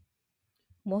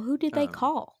 Well, who did they Um,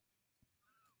 call?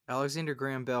 Alexander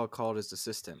Graham Bell called his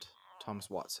assistant, Thomas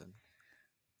Watson.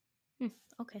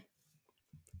 Okay.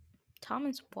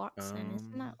 Thomas Watson,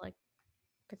 isn't that Um, like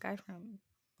the guy from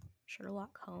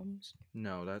Sherlock Holmes?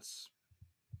 no, that's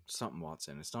something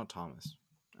Watson. It's not Thomas.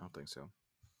 I don't think so.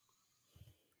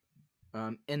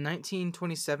 In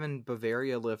 1927,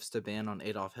 Bavaria lifts the ban on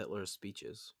Adolf Hitler's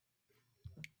speeches.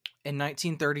 In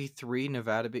 1933,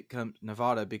 Nevada becomes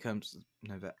Nevada.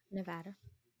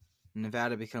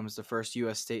 the first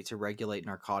U.S. state to regulate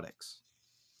narcotics.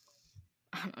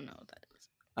 I don't know what that is.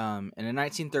 And in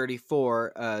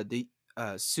 1934, the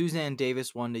Suzanne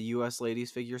Davis won the U.S.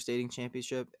 Ladies Figure Skating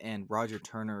Championship, and Roger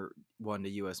Turner won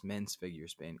the U.S. Men's Figure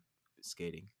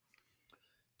Skating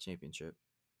Championship.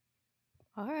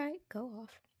 All right, go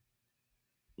off.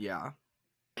 Yeah.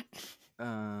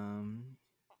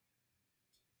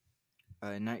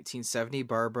 In 1970,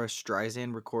 Barbara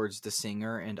Streisand records "The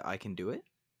Singer" and "I Can Do It."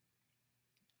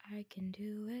 I can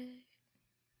do it.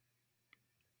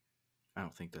 I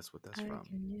don't think that's what that's I from.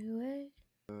 can do it.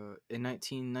 In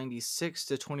 1996,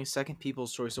 the 22nd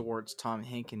People's Choice Awards, Tom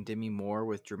Hanks and Demi Moore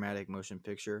with Dramatic Motion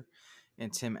Picture,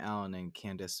 and Tim Allen and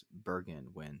Candice Bergen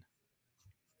win.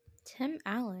 Tim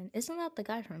Allen, isn't that the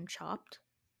guy from Chopped?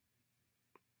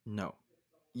 No.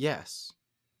 Yes.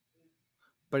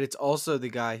 But it's also the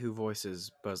guy who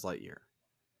voices Buzz Lightyear.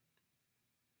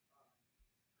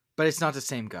 But it's not the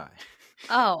same guy.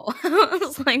 Oh, I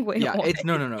was like, wait, Yeah, what? it's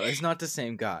no. It's not the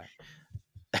same guy.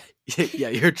 Yeah,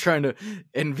 you're trying to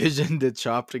envision the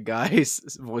chopped guy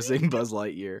voicing Buzz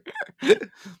Lightyear.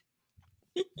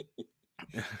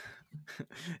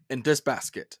 In this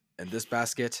basket,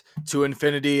 to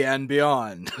infinity and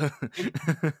beyond.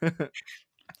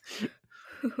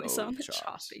 Who's Oh, on the chopped.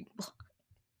 chopping block?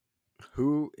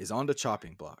 Who is on the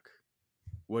chopping block?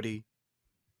 Woody,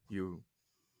 your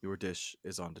dish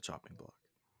is on the chopping block.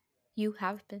 You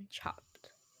have been chopped.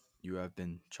 You have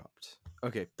been chopped.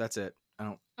 Okay, that's it. I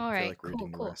don't All feel right, like cool,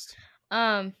 reading the cool. rest.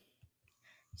 You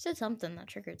said something that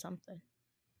triggered something.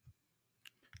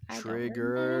 I don't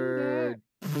remember.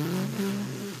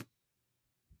 Triggered.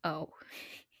 Oh.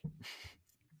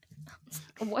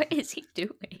 What is he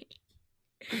doing?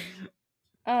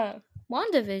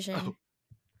 WandaVision.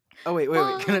 Oh wait.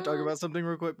 Can I talk about something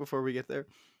real quick before we get there?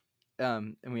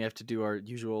 And we have to do our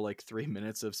usual like 3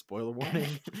 minutes of spoiler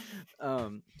warning.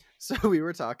 So we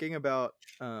were talking about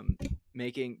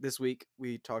making this week.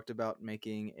 We talked about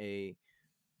making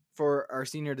for our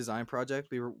senior design project.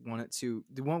 We want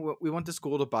the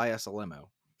school to buy us a limo,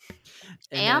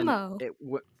 and then Ammo.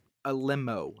 a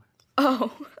limo.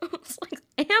 Oh, I was like,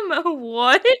 ammo,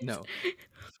 what? No,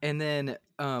 and then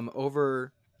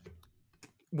over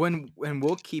when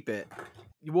we'll keep it,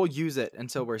 we'll use it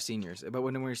until we're seniors. But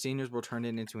when we're seniors, we'll turn it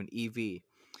into an EV.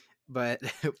 But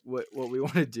what we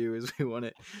want to do is we want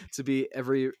it to be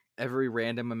every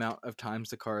random amount of times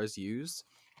the car is used,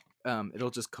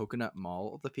 it'll just coconut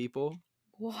maul the people.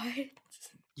 What?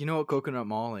 You know what coconut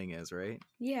mauling is, right?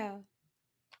 Yeah.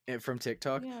 And from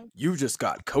TikTok, Yeah. you just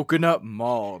got coconut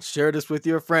mauled. Share this with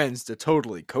your friends to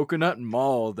totally coconut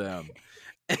maul them.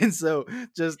 And so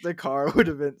just the car would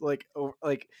have been like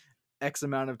X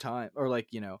amount of time, or like,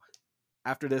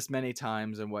 after this many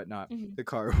times and whatnot, Mhm. the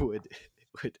car would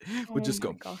Oh just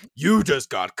my go, God. you just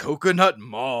got coconut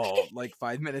mauled, like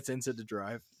 5 minutes into the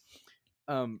drive.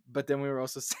 But then we were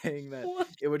also saying that What?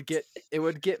 it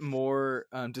would get more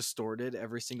distorted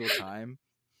every single time.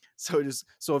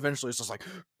 So eventually it's just like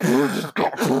it'd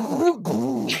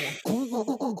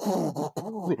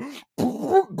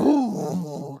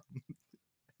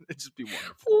just be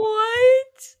wonderful.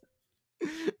 What?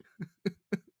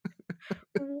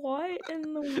 What in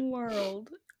the world?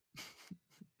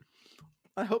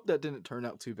 I hope that didn't turn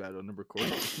out too bad on the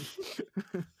recording.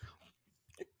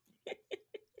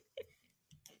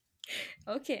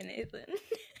 Okay, Nathan.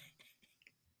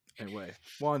 Anyway,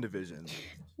 WandaVision.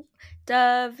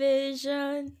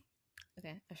 Division.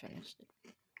 Okay, I finished it.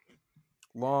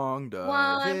 Long 1 +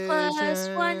 1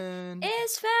 division.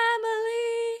 is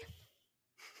family.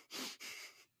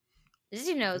 Did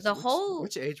you know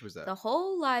Which age was that? the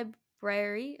whole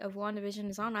library of WandaVision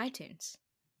is on iTunes?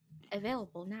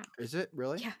 Available now. Is it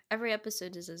really? Yeah, every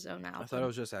episode is its own album. I thought it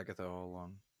was just Agatha all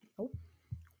along. Nope.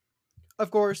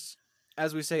 Of course,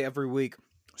 as we say every week,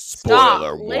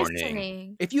 Stop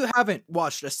listening. if you haven't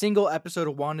watched a single episode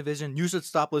of WandaVision, you should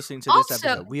stop listening to this Also,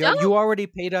 episode. You already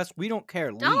paid us. We don't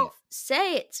care. Leave. Don't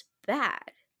say it's bad.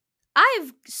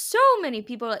 I've so many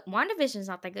people like WandaVision's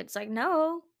not that good. It's like,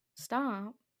 no,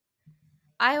 stop.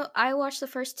 I watched the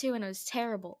first 2 and it was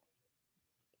terrible.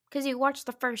 Because you watched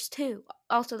the first 2.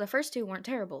 Also, the first 2 weren't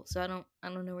terrible, so I don't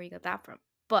know where you got that from.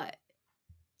 But,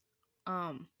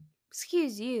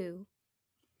 excuse you.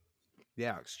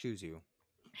 Yeah, excuse you.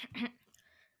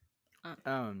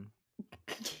 So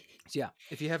yeah,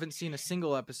 if you haven't seen a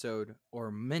single episode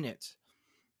or minute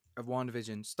of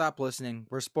WandaVision, stop listening.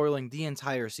 We're spoiling the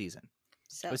entire season.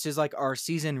 So, This is like our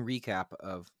season recap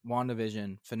of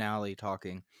WandaVision finale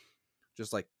talking.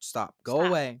 Just like, stop. Go Stop.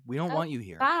 away. We don't Go. want you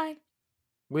here. Bye.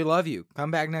 We love you.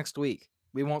 Come back next week.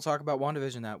 We won't talk about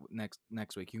WandaVision that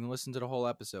next week. You can listen to the whole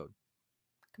episode.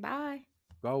 Goodbye.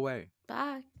 Go away.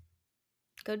 Bye.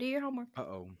 Go do your homework.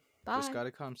 Uh-oh. Bye. Just got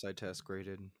a comp sci test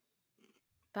graded.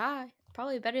 Bye.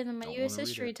 Probably better than my Don't U.S. wanna read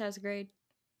history it. test grade.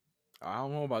 I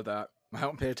don't know about that. I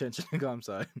don't pay attention to comp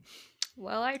sci.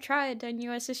 Well, I tried in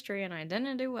U.S. history and I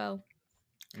didn't do well.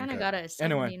 Kind of Okay. got a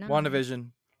 79. Anyway, WandaVision.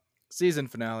 Season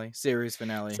finale. Series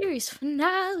finale. Series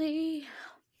finale.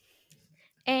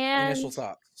 And Initial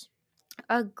thoughts.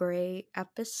 a great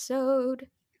episode.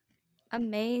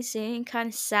 Amazing. Kind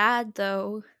of sad,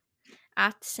 though,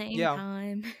 at the same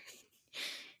time.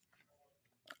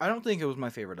 I don't think it was my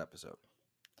favorite episode.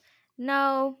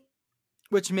 No.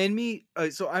 Which made me...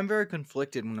 so I'm very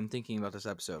conflicted when I'm thinking about this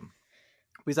episode.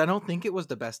 Because I don't think it was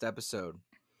the best episode.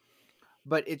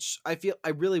 But I feel I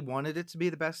really wanted it to be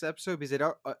the best episode because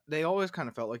they always kind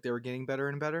of felt like they were getting better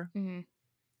and better.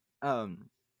 Mm-hmm.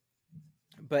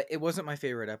 But it wasn't my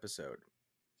favorite episode,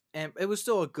 and it was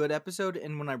still a good episode.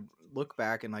 And when I look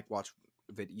back and like watch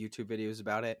YouTube videos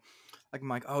about it, like I'm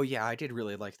like, oh yeah, I did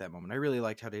really like that moment. I really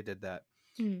liked how they did that,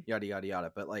 yada yada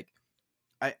yada. But like,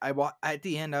 I at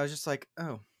the end, I was just like,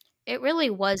 oh, it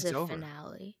really was it's a over.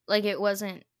 finale. Like it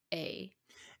wasn't a.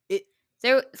 It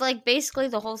there like basically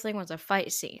the whole thing was a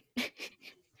fight scene.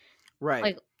 right.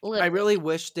 Like I literally. really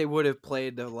wish they would have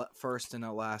played the first and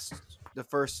the last. The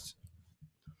first.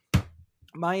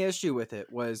 My issue with it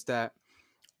was that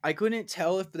I couldn't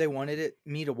tell if they wanted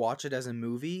me to watch it as a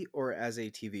movie or as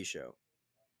a TV show.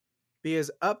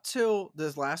 Because up till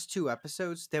those last 2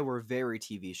 episodes, they were very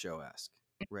TV show-esque,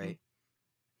 right?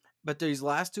 But these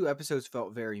last 2 episodes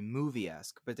felt very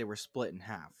movie-esque, but they were split in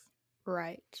half.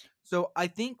 Right. So I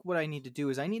think what I need to do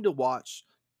is I need to watch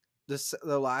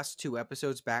the last 2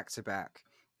 episodes back to back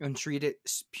and treat it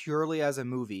purely as a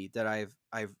movie that I've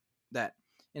that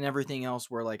and everything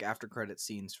else were like after credit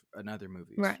scenes in other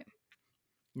movies. Right.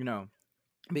 You know,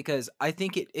 because I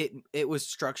think it was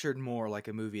structured more like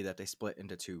a movie that they split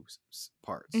into 2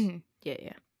 parts. Mm-hmm.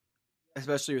 Yeah.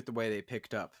 Especially with the way they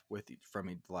picked up from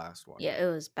the last one. Yeah,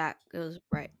 it was back. It was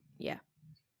right. Yeah.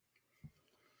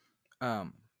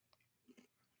 So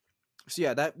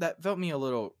yeah, that felt me a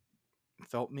little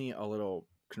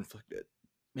conflicted.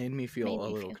 Made me feel a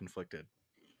little conflicted.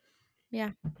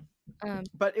 Yeah.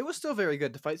 But it was still very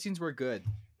good. The fight scenes were good.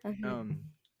 Mm-hmm.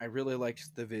 I really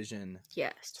liked the Vision.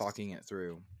 Yes. Talking it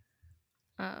through.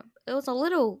 It was a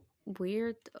little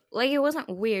weird. Like it wasn't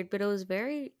weird, but it was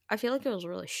very. I feel like it was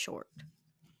really short.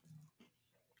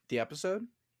 The episode?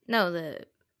 No, the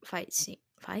fight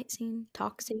scene,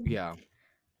 talk scene. Yeah.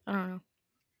 I don't know.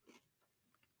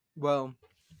 Well,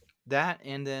 that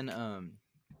and then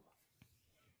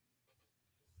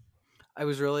I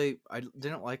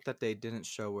didn't like that they didn't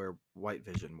show where White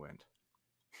Vision went.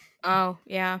 Oh,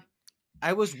 yeah.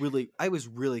 I was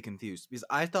really confused because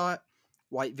I thought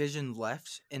White Vision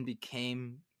left and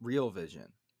became Real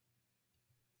Vision.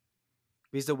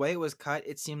 Because the way it was cut,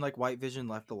 it seemed like White Vision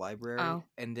left the library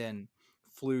and then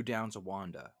flew down to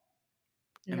Wanda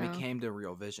and became the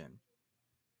Real Vision.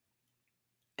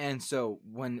 And so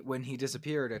when he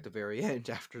disappeared at the very end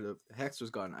after the hex was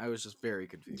gone, I was just very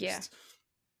Yeah. confused.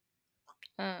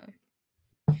 Uh,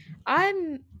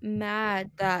 I'm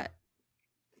mad that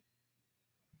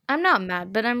I'm not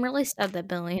mad, but I'm really sad that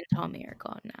Billy and Tommy are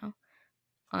gone now.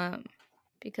 Um,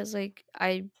 because like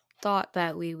I thought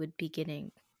that we would be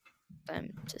getting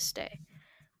them to stay.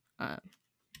 Um,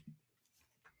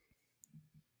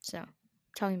 so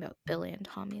talking about Billy and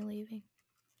Tommy leaving.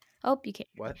 Oh, you can't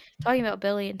hear me. What? Talking about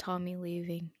Billy and Tommy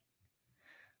leaving.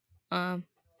 Um,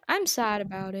 I'm sad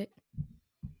about it.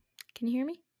 Can you hear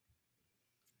me?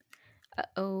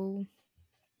 Oh.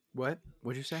 What?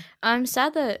 What'd you say? I'm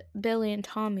sad that Billy and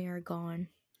Tommy are gone.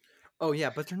 Oh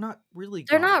yeah, but they're not really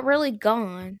They're not gone. really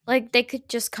gone. Like they could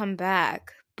just come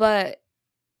back, but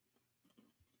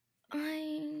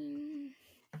I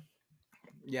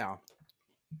Yeah,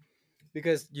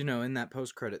 because in that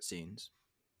post-credit scene,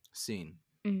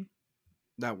 mm,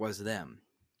 that was them,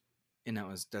 and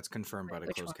that's confirmed by wait, the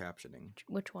which closed one? captioning.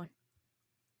 Which one?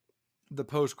 The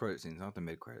post-credit scenes, not the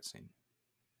mid-credit scene.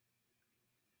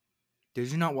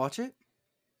 Did you not watch it?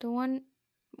 The one.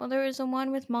 Well, there was the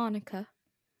one with Monica,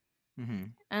 Mm-hmm.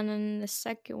 and then the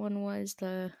second one was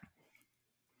the.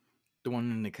 The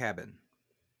one in the cabin.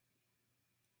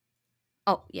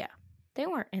 Oh yeah, they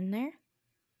weren't in there.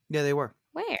 Yeah, they were.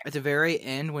 Where? At the very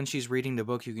end, when she's reading the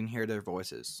book, you can hear their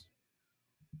voices,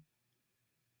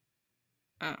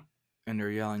 Oh. and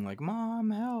they're yelling like,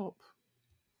 "Mom, help!"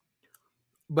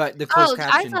 But the closed Oh,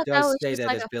 I caption thought that does was say just that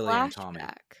like it's a Billy and Tommy.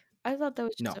 flashback. I thought that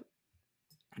was just No, a.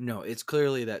 no, it's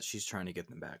clearly that she's trying to get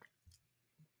them back.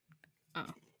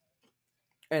 Oh,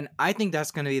 And I think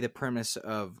that's going to be the premise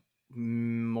of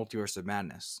Multiverse of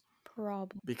Madness,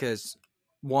 problem. because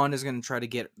one is going to try to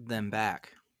get them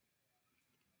back,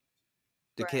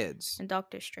 the Right. kids, And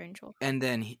Doctor Strange will. and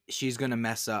then she's going to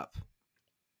mess up,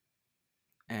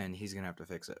 and he's going to have to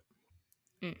fix it.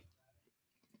 Mm.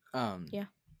 Um, Yeah.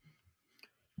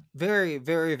 Very,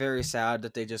 very, very sad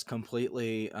that they just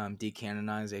completely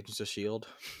decanonized Agents of Shield.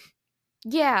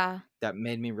 Yeah. That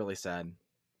made me really sad.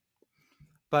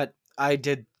 But I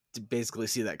did basically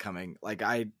see that coming. Like,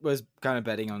 I was kind of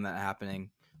betting on that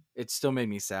happening. It still made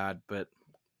me sad, but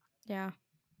Yeah.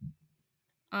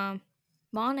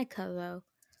 Monica though,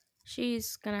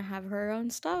 she's gonna have her own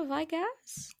stuff, I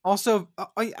guess. also,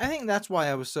 I think that's why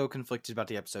I was so conflicted about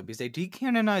the episode, because they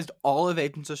decanonized all of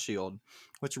Agents of Shield,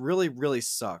 which really, really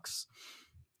sucks.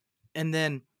 And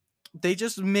then they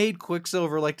just made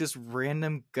Quicksilver like this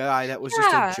random guy that was just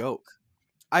a Yeah. joke.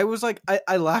 I was like,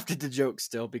 I laughed at the joke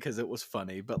still because it was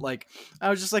funny, but like, I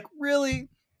was just like, really?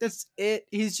 That's it?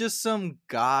 He's just some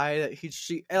guy that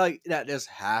she like that just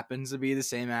happens to be the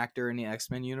same actor in the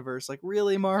X-Men universe. Like,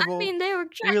 really, I Marvel? mean, they were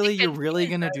trying Really, to you're really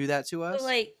confuse gonna us, do that to but us?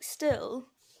 like, still,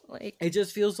 like, It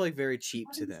just feels like very cheap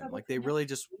to Having them. trouble Like they connecting really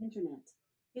just to the internet.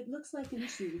 It looks like an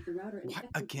issue with the router what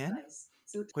infected again? device.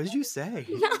 So What did try you this say?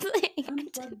 again. nothing.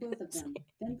 Unplug both of them,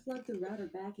 then plug the router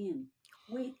back in.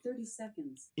 Wait 30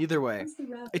 seconds. Either way, Once the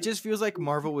router it just feels like is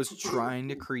Marvel was trying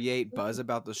to connected, create plug buzz the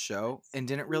about the show device and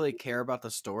didn't and really care about the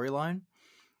storyline,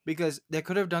 because they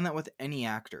could have done that with any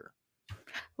actor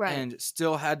Right, and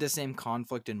still had the same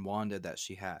conflict in Wanda that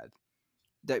she had.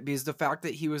 That because the fact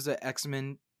that he was the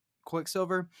X-Men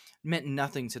Quicksilver meant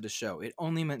nothing to the show. It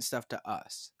only meant stuff to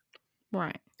us.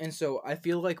 right. And so I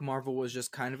feel like Marvel was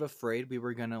just kind of afraid we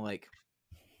were gonna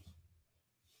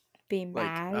Be like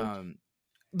mad.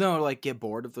 no, like get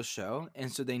bored of the show,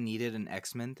 and so they needed an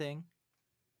X-Men thing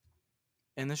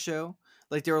in the show.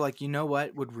 Like they were like, you know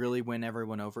what would really win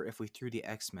everyone over if we threw the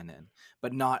X-Men in,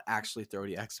 but not actually throw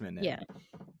the X-Men in. Yeah.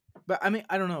 But I mean,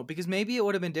 I don't know, because maybe it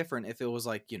would have been different if it was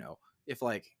like, if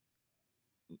like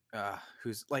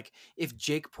who's like if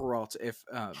Jake Peralta, if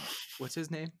what's his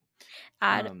name?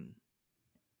 Ad. Um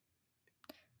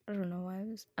I don't know why I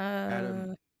was.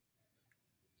 Adam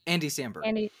Andy Samberg.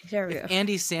 Andy. There we If go.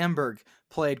 Andy Samberg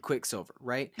played Quicksilver,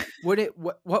 right? Would it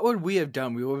what would we have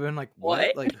done? We would have been like,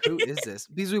 What? "What? Like who is this?"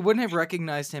 Because we wouldn't have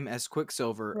recognized him as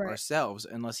Quicksilver Right. ourselves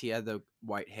unless he had the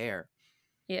white hair.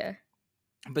 Yeah.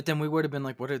 But then we would have been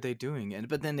like, "What are they doing?" And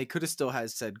but then they could have still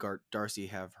had said Darcy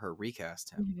have her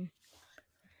recast him. Mhm.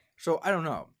 So I don't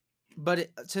know.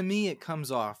 But to me, it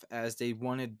comes off as they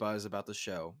wanted buzz about the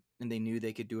show, and they knew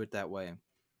they could do it that way,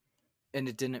 and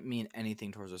it didn't mean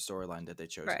anything towards the storyline that they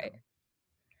chose Right. now.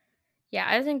 Yeah,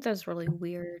 I think that's really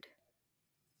weird.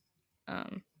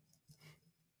 Um.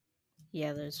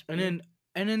 Yeah, that's And weird.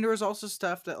 then there was also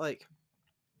stuff that like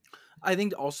I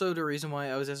think also the reason why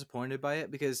I was disappointed by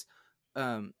it because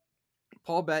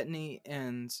Paul Bettany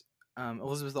and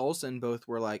Elizabeth Olsen both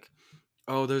were like,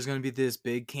 oh, there's gonna be this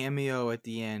big cameo at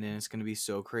the end, and it's gonna be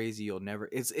so crazy. You'll never.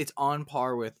 It's on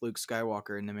par with Luke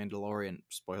Skywalker in the Mandalorian.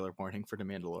 Spoiler warning for the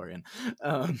Mandalorian.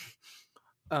 Um,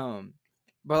 um,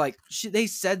 but like they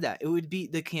said that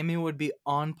the cameo would be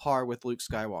on par with Luke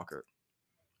Skywalker,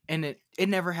 and it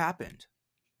never happened.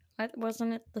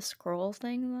 Wasn't it the scroll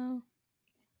thing though?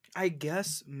 I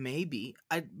guess maybe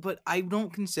but I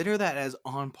don't consider that as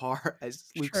on par as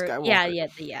Luke True. Yeah, Skywalker.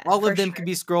 yeah. All For of them sure. could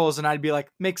be scrolls, and I'd be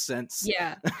like, makes sense.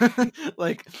 Yeah.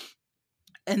 Like,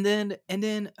 and then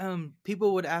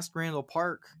people would ask Randall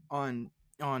Park on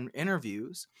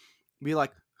interviews, be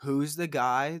like, who's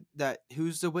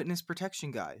the witness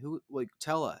protection guy? Who, like,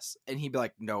 tell us. And he'd be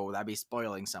like, no, that'd be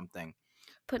spoiling something.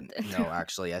 But No,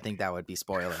 actually, I think that would be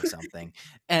spoiling something.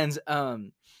 And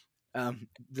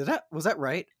was that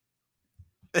right?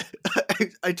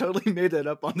 I totally made that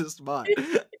up on the spot.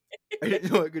 I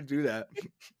didn't know I could do that.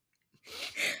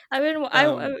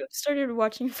 I started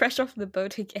watching Fresh Off the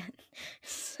Boat again.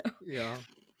 So Yeah.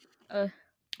 uh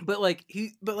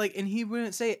And he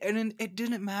wouldn't say it, and then it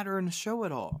didn't matter in the show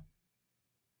at all.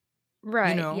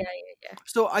 right. You know? Yeah.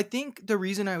 So I think the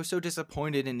reason I was so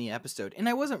disappointed in the episode, and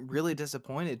I wasn't really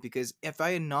disappointed because if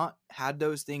I had not had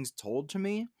those things told to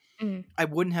me, Mhm. I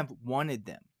wouldn't have wanted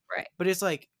them. Right. But it was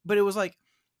like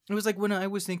when I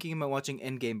was thinking about watching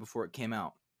Endgame before it came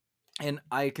out, and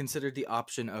I considered the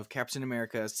option of Captain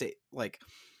America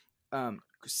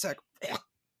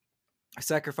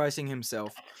sacrificing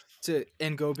himself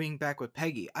and go being back with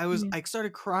Peggy. Mhm. I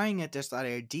started crying at that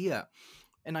idea,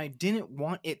 and I didn't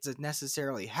want it to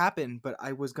necessarily happen, but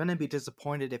I was gonna be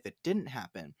disappointed if it didn't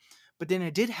happen. But then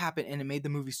it did happen, and it made the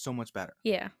movie so much better,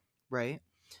 Yeah. right?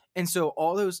 And so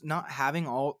all those not having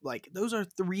all like those are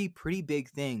three pretty big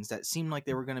things that seemed like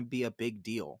they were gonna be a big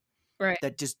deal Right.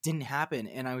 that just didn't happen,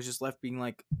 and I was just left being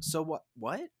like, so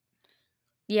what?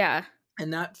 Yeah.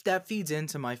 And that feeds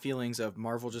into my feelings of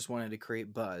Marvel just wanted to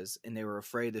create buzz, and they were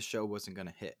afraid the show wasn't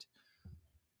gonna hit,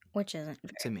 Which isn't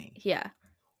to very. me, Yeah.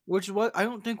 which what I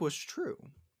don't think was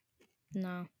true.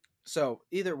 No. So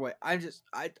either way, I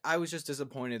was just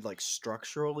disappointed, like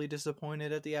structurally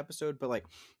disappointed at the episode, but like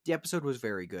the episode was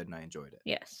very good and I enjoyed it.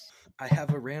 Yes. I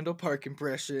have a Randall Park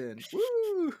impression.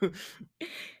 Woo!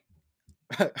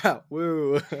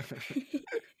 Woo!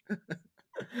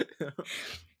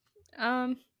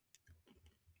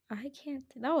 I can't.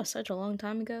 That was such a long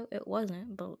time ago. It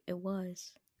wasn't, but it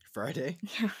was. Friday.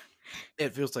 Yeah.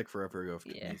 It feels like forever ago for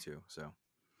Yeah. me too. So,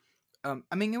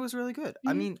 I mean, it was really good.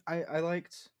 I Mhm. mean, I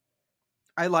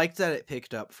liked that it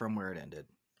picked up from where it ended.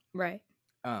 Right.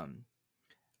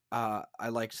 I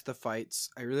liked the fights.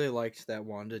 I really liked that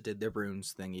Wanda did the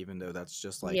runes thing, even though that's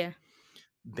just like Yeah.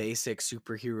 basic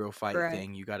superhero fight Right.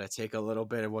 thing. You got to take a little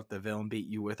bit of what the villain beat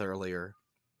you with earlier.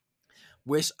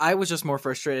 Wish I was just more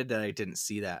frustrated that I didn't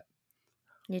see that.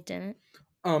 You didn't.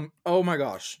 Oh my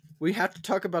gosh, we have to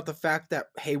talk about the fact that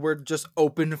Hayward just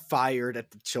opened fired at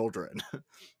the children.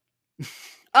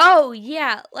 Oh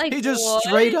yeah, like He just what?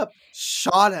 straight up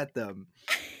shot at them,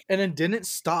 and then didn't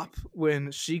stop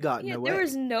when she got in Yeah, the way. there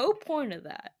was no point of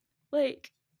that.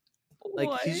 Like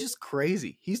what? He's just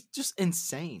crazy. He's just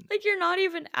insane. Like you're not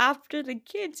even after the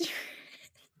kids.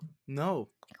 No.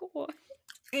 Like, what?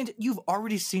 And you've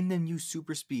already seen them use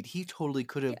super speed. He totally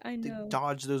could have I know.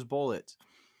 dodged those bullets.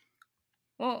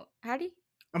 Well, how do you?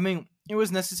 I mean, it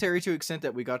was necessary to the extent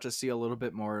that we got to see a little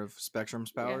bit more of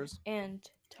Spectrum's powers. Yeah. And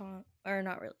Tom, or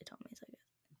not really Tommy's, I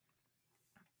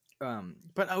guess.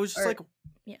 But I was just like,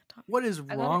 Yeah, Tommy. what is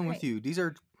got it wrong with right. you? These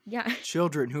are Yeah.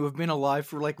 children who have been alive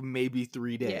for like maybe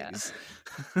 3 Yeah. days.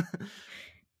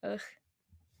 Ugh.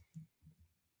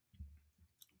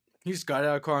 He just got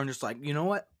out of the car and just like, you know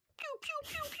what? Pew, pew,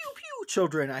 pew, pew, pew.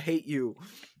 Children, I hate you.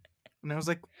 And I was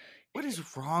like, what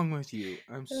is wrong with you?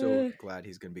 I'm so glad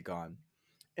he's going to be gone.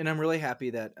 And I'm really happy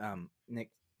that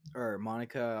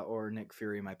Monica or Nick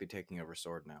Fury might be taking over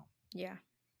S.W.O.R.D. now. Yeah.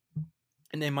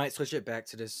 And they might switch it back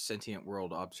to this sentient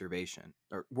world observation.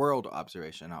 Or world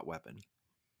observation, not weapon.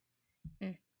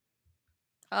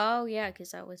 Oh yeah,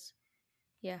 because that was.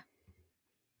 Yeah.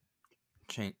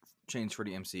 Changed for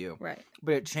the MCU. Right.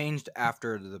 But it changed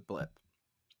after the blip.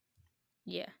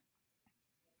 Yeah.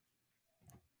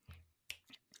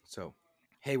 So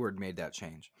Hayward made that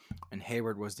change. And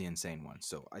Hayward was the insane one.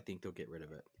 So I think they'll get rid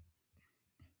of it.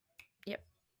 Yep.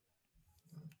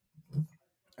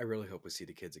 I really hope we see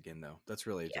the kids again, though. That's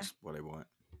really just what I want.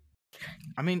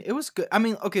 I mean, it was good. I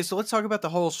mean, okay, so let's talk about the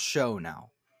whole show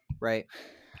now, right?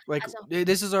 Like,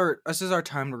 this is our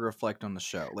time to reflect on the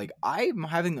show. Like, I'm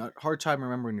having a hard time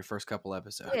remembering the first couple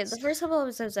episodes. Okay, the first couple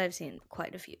episodes I've seen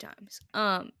quite a few times.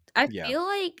 I feel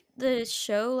like the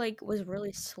show like was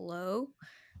really slow.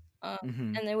 um,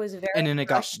 Hmm. and it was very And then it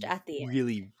got rushed at the end.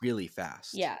 really, really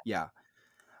fast. Yeah, Yeah.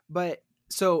 But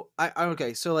so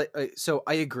okay, so so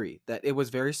I agree that it was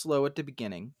very slow at the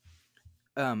beginning.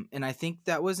 And I think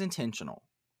that was intentional,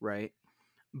 right?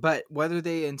 But whether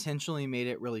they intentionally made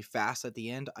it really fast at the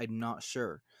end, I'm not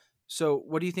sure. So,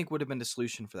 what do you think would have been the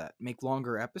solution for that? Make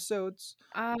longer episodes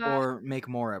uh, or make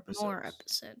more more episodes?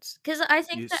 episodes because I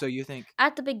think You that so you think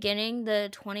at the beginning the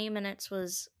 20 minutes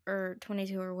was or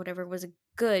 22 or whatever was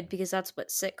good because that's what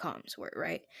sitcoms were,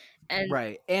 right? And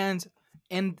right. And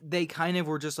they kind of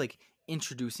were just like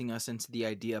introducing us into the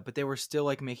idea, but they were still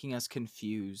like making us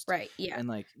confused. right, yeah, And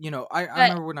like, I but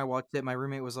remember when I watched it, my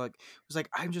roommate was like,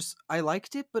 I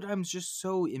liked it, but I'm just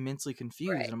so immensely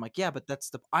confused. right, And I'm like, yeah, but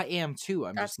I am too.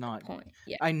 I'm just that's the not. point.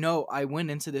 Yeah, I know I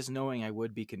went into this knowing I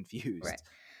would be right. confused.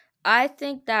 I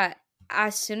think that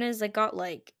as soon as I got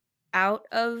like out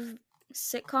of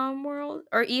sitcom world,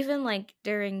 or even like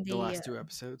during The the last two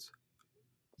episodes,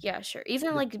 yeah, sure, even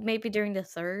the like maybe during the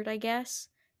third, I guess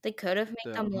they could have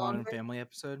made the them Modern longer. Family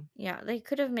episode, Yeah, they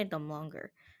could have made them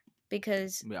longer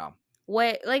because yeah,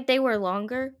 what like they were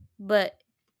longer, but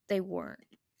they weren't.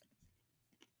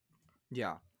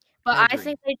 yeah, But I I agree.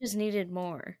 think they just needed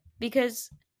more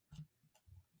because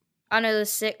I know the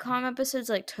sitcom episodes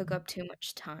like took up too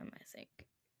much time. I think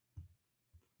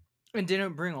And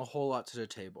didn't bring a whole lot to the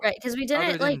table, right because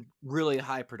other than really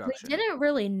high we production didn't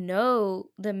really know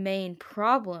the main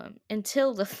problem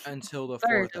until the until the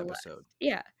third fourth or episode. last.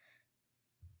 Yeah,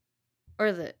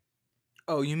 or the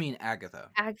Oh, you mean Agatha?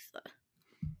 Agatha.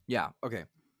 Yeah. Okay.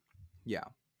 Yeah.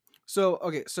 So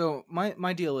okay. So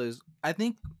my deal is, I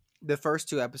think the first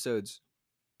two episodes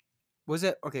was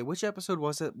it. Okay, which episode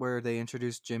was it where they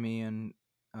introduced Jimmy and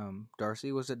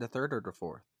Darcy? Was it the third or the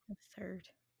fourth? The third.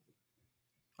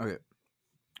 Okay.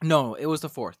 No, it was the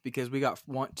fourth because we got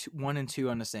one and two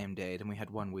on the same day. Then we had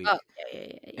one Oh week, yeah, yeah,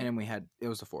 yeah, and yeah. then it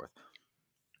was the fourth.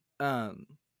 Um,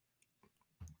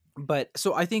 but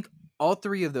so I think all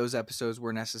three of those episodes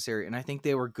were necessary, and I think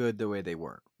they were good the way they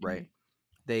were. Right?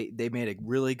 Mhm. They made a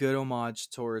really good homage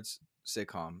towards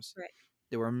sitcoms. Right.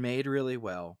 They were made really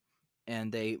well,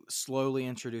 and they slowly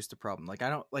introduced the problem. Like, I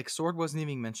don't like Sword wasn't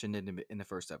even mentioned in the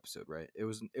first episode, right?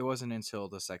 It wasn't until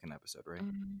the second episode, right?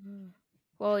 Mhm.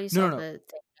 Well, you No, saw no, no. the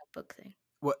notebook thing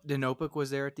What, the Notebook was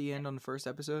there at the end on the first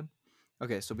episode?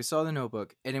 Okay, so we saw the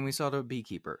Notebook, and then we saw the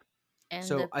Beekeeper. and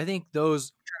So I think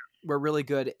those were really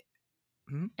good.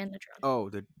 Hmm? the drum.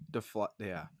 Oh,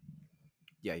 yeah,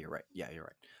 yeah, you're right. Yeah, you're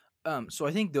right. So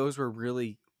I think those were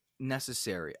really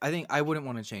necessary. I think I wouldn't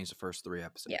want to change the first three Yeah.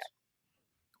 episodes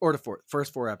or the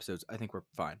first four episodes. I think we're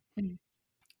fine. Mhm.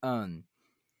 Um,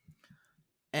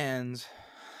 and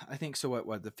I think so.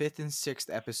 What the fifth and sixth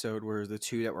episode were the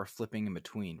two that were flipping in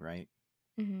between, right?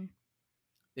 Mhm.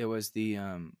 It was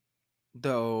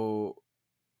though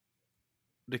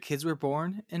the kids were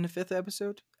born in the fifth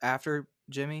episode after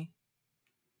Jimmy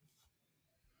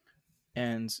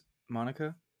and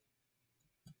Monica.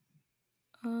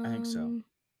 I think so. Um,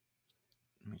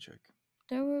 Let me check.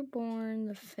 they were born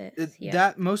the 5th. Yeah.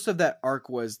 That most of that arc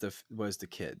was the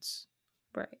kids.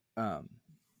 Right. Um,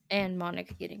 And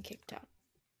Monica getting kicked out.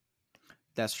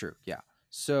 that's true. Yeah.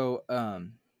 So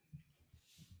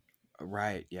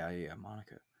right. Yeah. Yeah.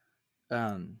 Monica.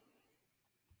 Um.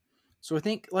 So I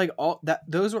think like all that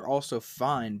those were also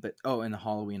fine, but in the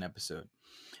Halloween episode.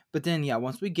 But then yeah,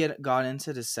 once we got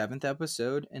into the seventh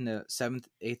episode and the seventh,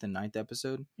 eighth, and ninth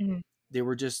episode, Mhm. they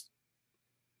were just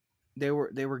they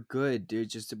were good, dude.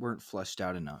 Just they weren't fleshed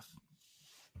out enough.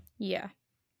 Yeah.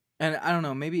 And I don't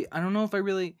know, maybe I don't know if I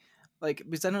really like,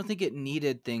 because I don't think it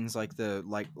needed things like the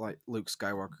like Luke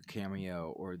Skywalker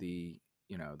cameo or the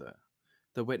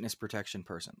witness protection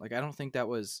person. Like, I don't think that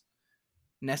was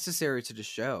necessary to the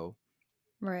show.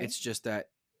 Right. It's just that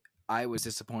I was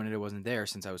disappointed it wasn't there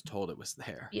since I was told it was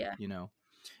there. Yeah.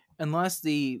 Unless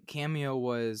the cameo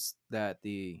was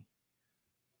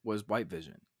White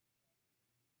Vision.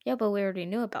 Yeah, but we already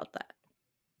knew about that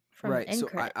from the Right. end So I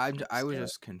credit I, scenes. I was So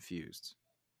just confused.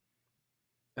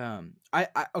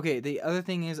 I okay. The other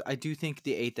thing is, I do think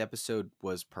the eighth episode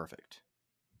was perfect.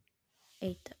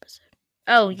 8th episode.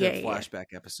 Oh The yeah, yeah, yeah.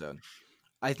 flashback episode.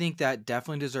 I think that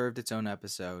definitely deserved its own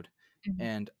episode, Mhm.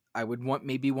 and I would want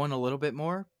maybe one a little bit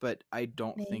more, but I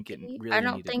don't think it Maybe I really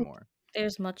don't needed think more.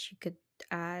 there's much you could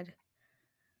add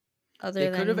They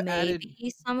other could have than added maybe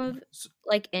some of s-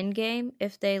 like Endgame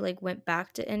if they like went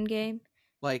back to Endgame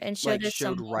like and showed like us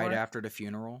some showed right more after the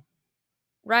funeral.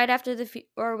 right after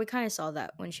or we kind of saw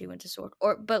that when she went to Sword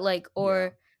or but like Yeah,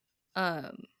 or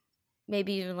um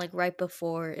maybe even like right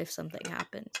before if something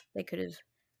happened they could have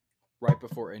right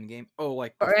before Endgame. Oh,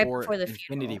 like or right before before the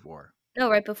Infinity funeral. War. No,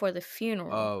 right before the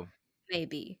funeral Oh,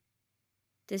 maybe.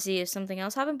 to see if something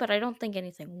else happened, but I don't think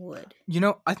anything would.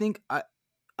 I think I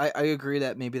agree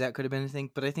that maybe that could have been a thing,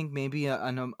 but I think maybe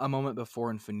a moment before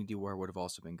Infinity War would have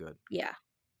also been good. Yeah.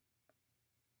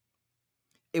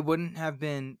 It wouldn't have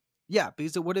been, yeah,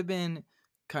 because it would have been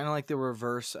kind of like the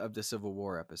reverse of the Civil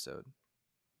War episode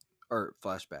or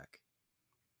flashback,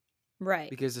 Right.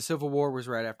 because the Civil War was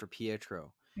right after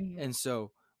Pietro, Mhm. and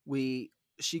so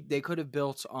they could have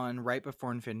built on right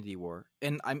before Infinity War,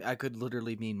 and I could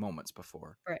literally mean moments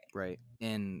before, Right. right?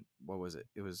 In what was it?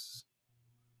 It was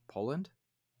Poland.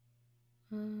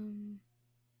 Um,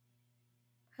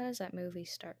 how does that movie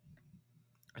start?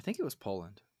 I think it was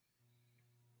Poland.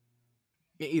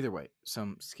 Either way,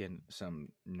 some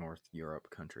North Europe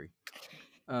country.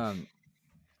 Um,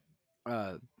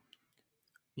 uh,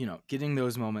 getting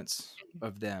those moments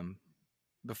of them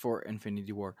before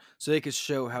Infinity War, so they could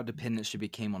show how dependent she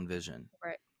became on Vision,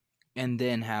 Right. and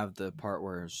then have the part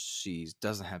where she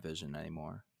doesn't have Vision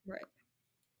anymore. Right.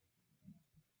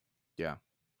 Yeah.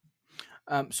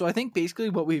 So I think basically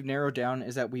what we've narrowed down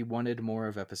is that we wanted more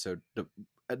of episode.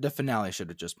 The finale should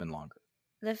have just been longer,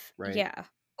 right? Yeah,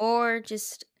 or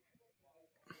just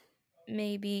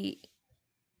maybe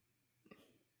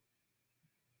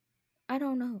I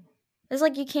don't know. It's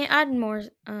like you can't add more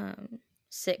Because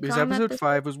sitcom episode episodes.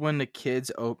 5 was when the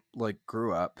kids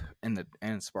grew up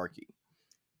and Sparky.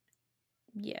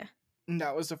 Yeah. And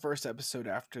that was the first episode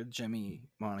after Jimmy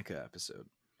Monica episode.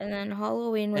 And then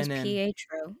Halloween was And then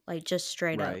Pietro, like just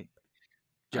straight up. right.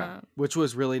 Yeah, which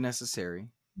was really necessary.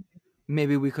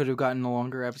 Maybe we could have gotten a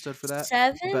longer episode for that,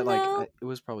 but 7 though, it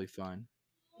was probably fine.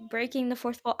 breaking the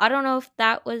fourth wall. I don't know if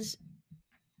that was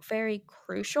very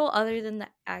crucial other than the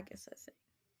Agatha thing.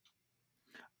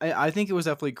 I think it was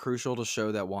definitely crucial to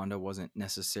show that Wanda wasn't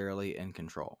necessarily in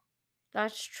control.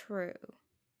 That's true.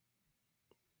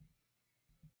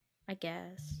 I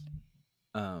guess.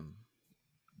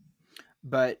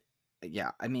 But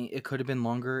yeah, I mean, it could have been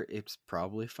longer. It's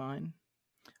probably fine.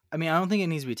 I mean, I don't think it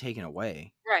needs to be taken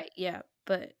away. Right, yeah,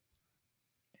 but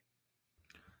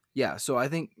Yeah, so I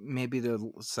think maybe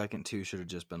the second two should have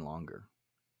just been longer.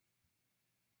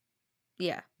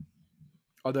 yeah.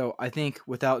 Although I think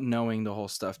without knowing the whole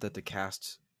stuff that the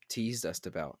cast teased us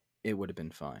about, it would have been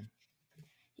fine.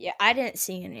 Yeah, I didn't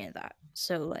see any of that.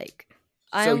 So like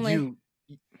I So only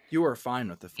you were fine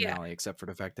with the Yeah. finale, except for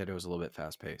the fact that it was a little bit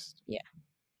fast paced. Yeah.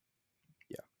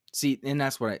 Yeah. See, and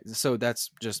that's so that's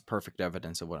just perfect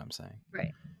evidence of what I'm saying.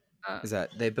 Right. Is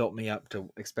that they built me up to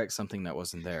expect something that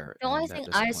wasn't there, The only and that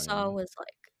thing I disappointed saw me. was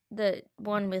like the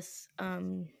one with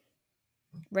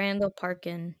Randall Park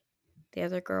and the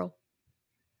other girl.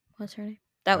 What's her name?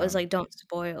 That was like don't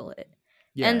spoil it.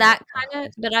 Yeah, And yeah. that kind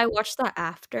of but I watched that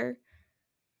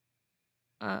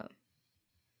um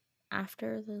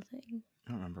after the thing.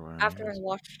 I don't remember what her After name I is.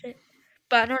 watched it.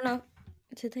 But I don't know.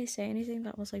 Did they say anything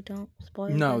that was like don't spoil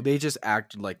No, this? they just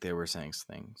acted like they were saying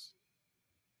things.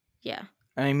 Yeah.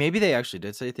 I mean, maybe they actually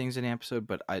did say things in the episode,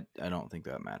 but I don't think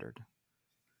that mattered.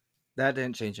 That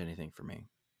didn't change anything for me.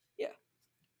 Yeah.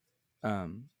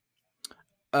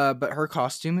 But her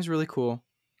costume is really cool.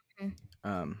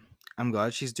 Mhm. I'm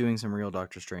glad she's doing some real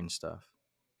Doctor Strange stuff.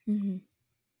 Mm-hmm.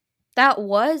 That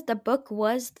was the book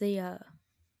was the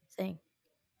thing.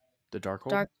 The Darkhold?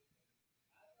 Dark.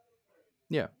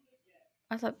 Yeah.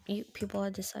 I thought people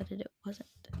had decided it wasn't.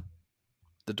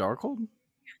 The Darkhold?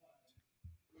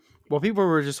 Well, people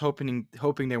were just hoping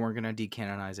they weren't going to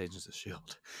decanonize Agents of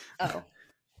S.H.I.E.L.D. Oh.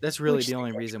 That's really Which the they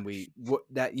only did. reason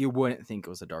that you wouldn't think it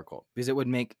was the Darkhold, because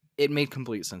it made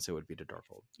complete sense it would be the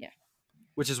Darkhold. Yeah.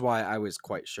 Which is why I was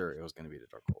quite sure it was going to be the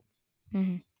Darkhold.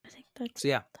 Mm-hmm. I think that's So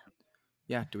yeah.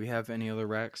 Yeah, do we have any other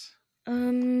recs?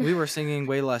 it. We were singing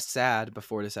Way Less Sad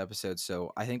before this episode,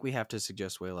 so I think we have to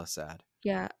suggest Way Less Sad.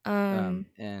 Yeah.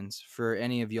 And for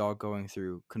any of y'all going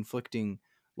through conflicting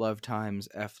love times,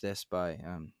 F This by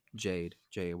Jade,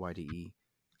 Jayde,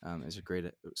 is a great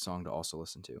song to also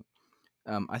listen to.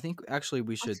 I think actually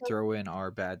we should Also- throw in our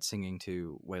bad singing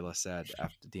to Way Less Sad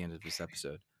after the end of this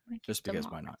episode, just because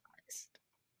why not?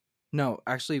 No,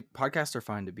 actually, podcasts are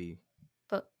fine to be.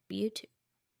 But YouTube.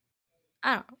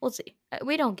 I don't know. We'll see.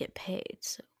 We don't get paid,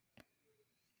 so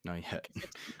Not yet.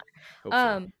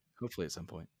 Um, Hopefully at some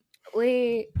point.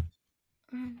 we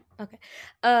okay.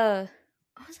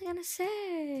 What was I gonna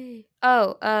say?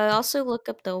 Oh, also look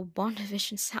up the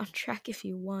WandaVision soundtrack if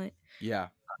you want. Yeah.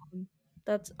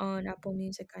 That's on Apple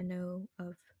Music. I know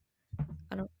of.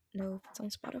 I don't know if it's on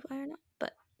Spotify or not,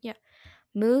 but yeah.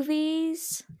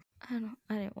 Movies. I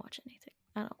didn't watch anything.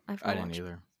 I've I not didn't watched.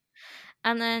 either.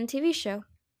 And then TV show.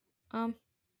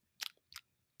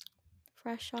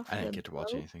 Fresh off I didn't the get to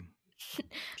watch boat. anything. I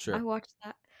Sure. watched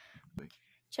that.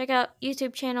 Check out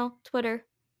YouTube channel, Twitter,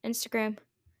 Instagram.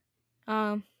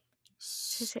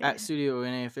 At Studio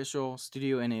NA Official,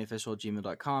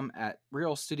 StudioNAOfficial@gmail.com, at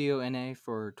Real Studio NA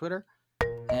for Twitter,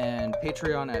 and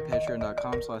Patreon at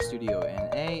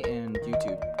patreon.com/StudioNA, and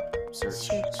YouTube search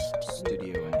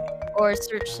Studio NA. Or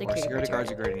search Or security Security Guards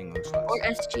criteria. are Graded English Class. Or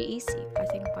SGEC, I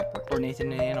think might work. Or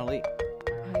Nathan and Anna Lee.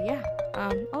 Yeah.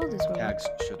 All of this will work. Tags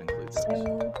should include those.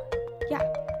 So, yeah.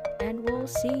 And we'll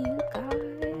see you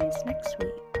guys next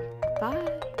week.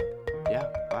 Bye.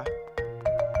 Yeah, bye.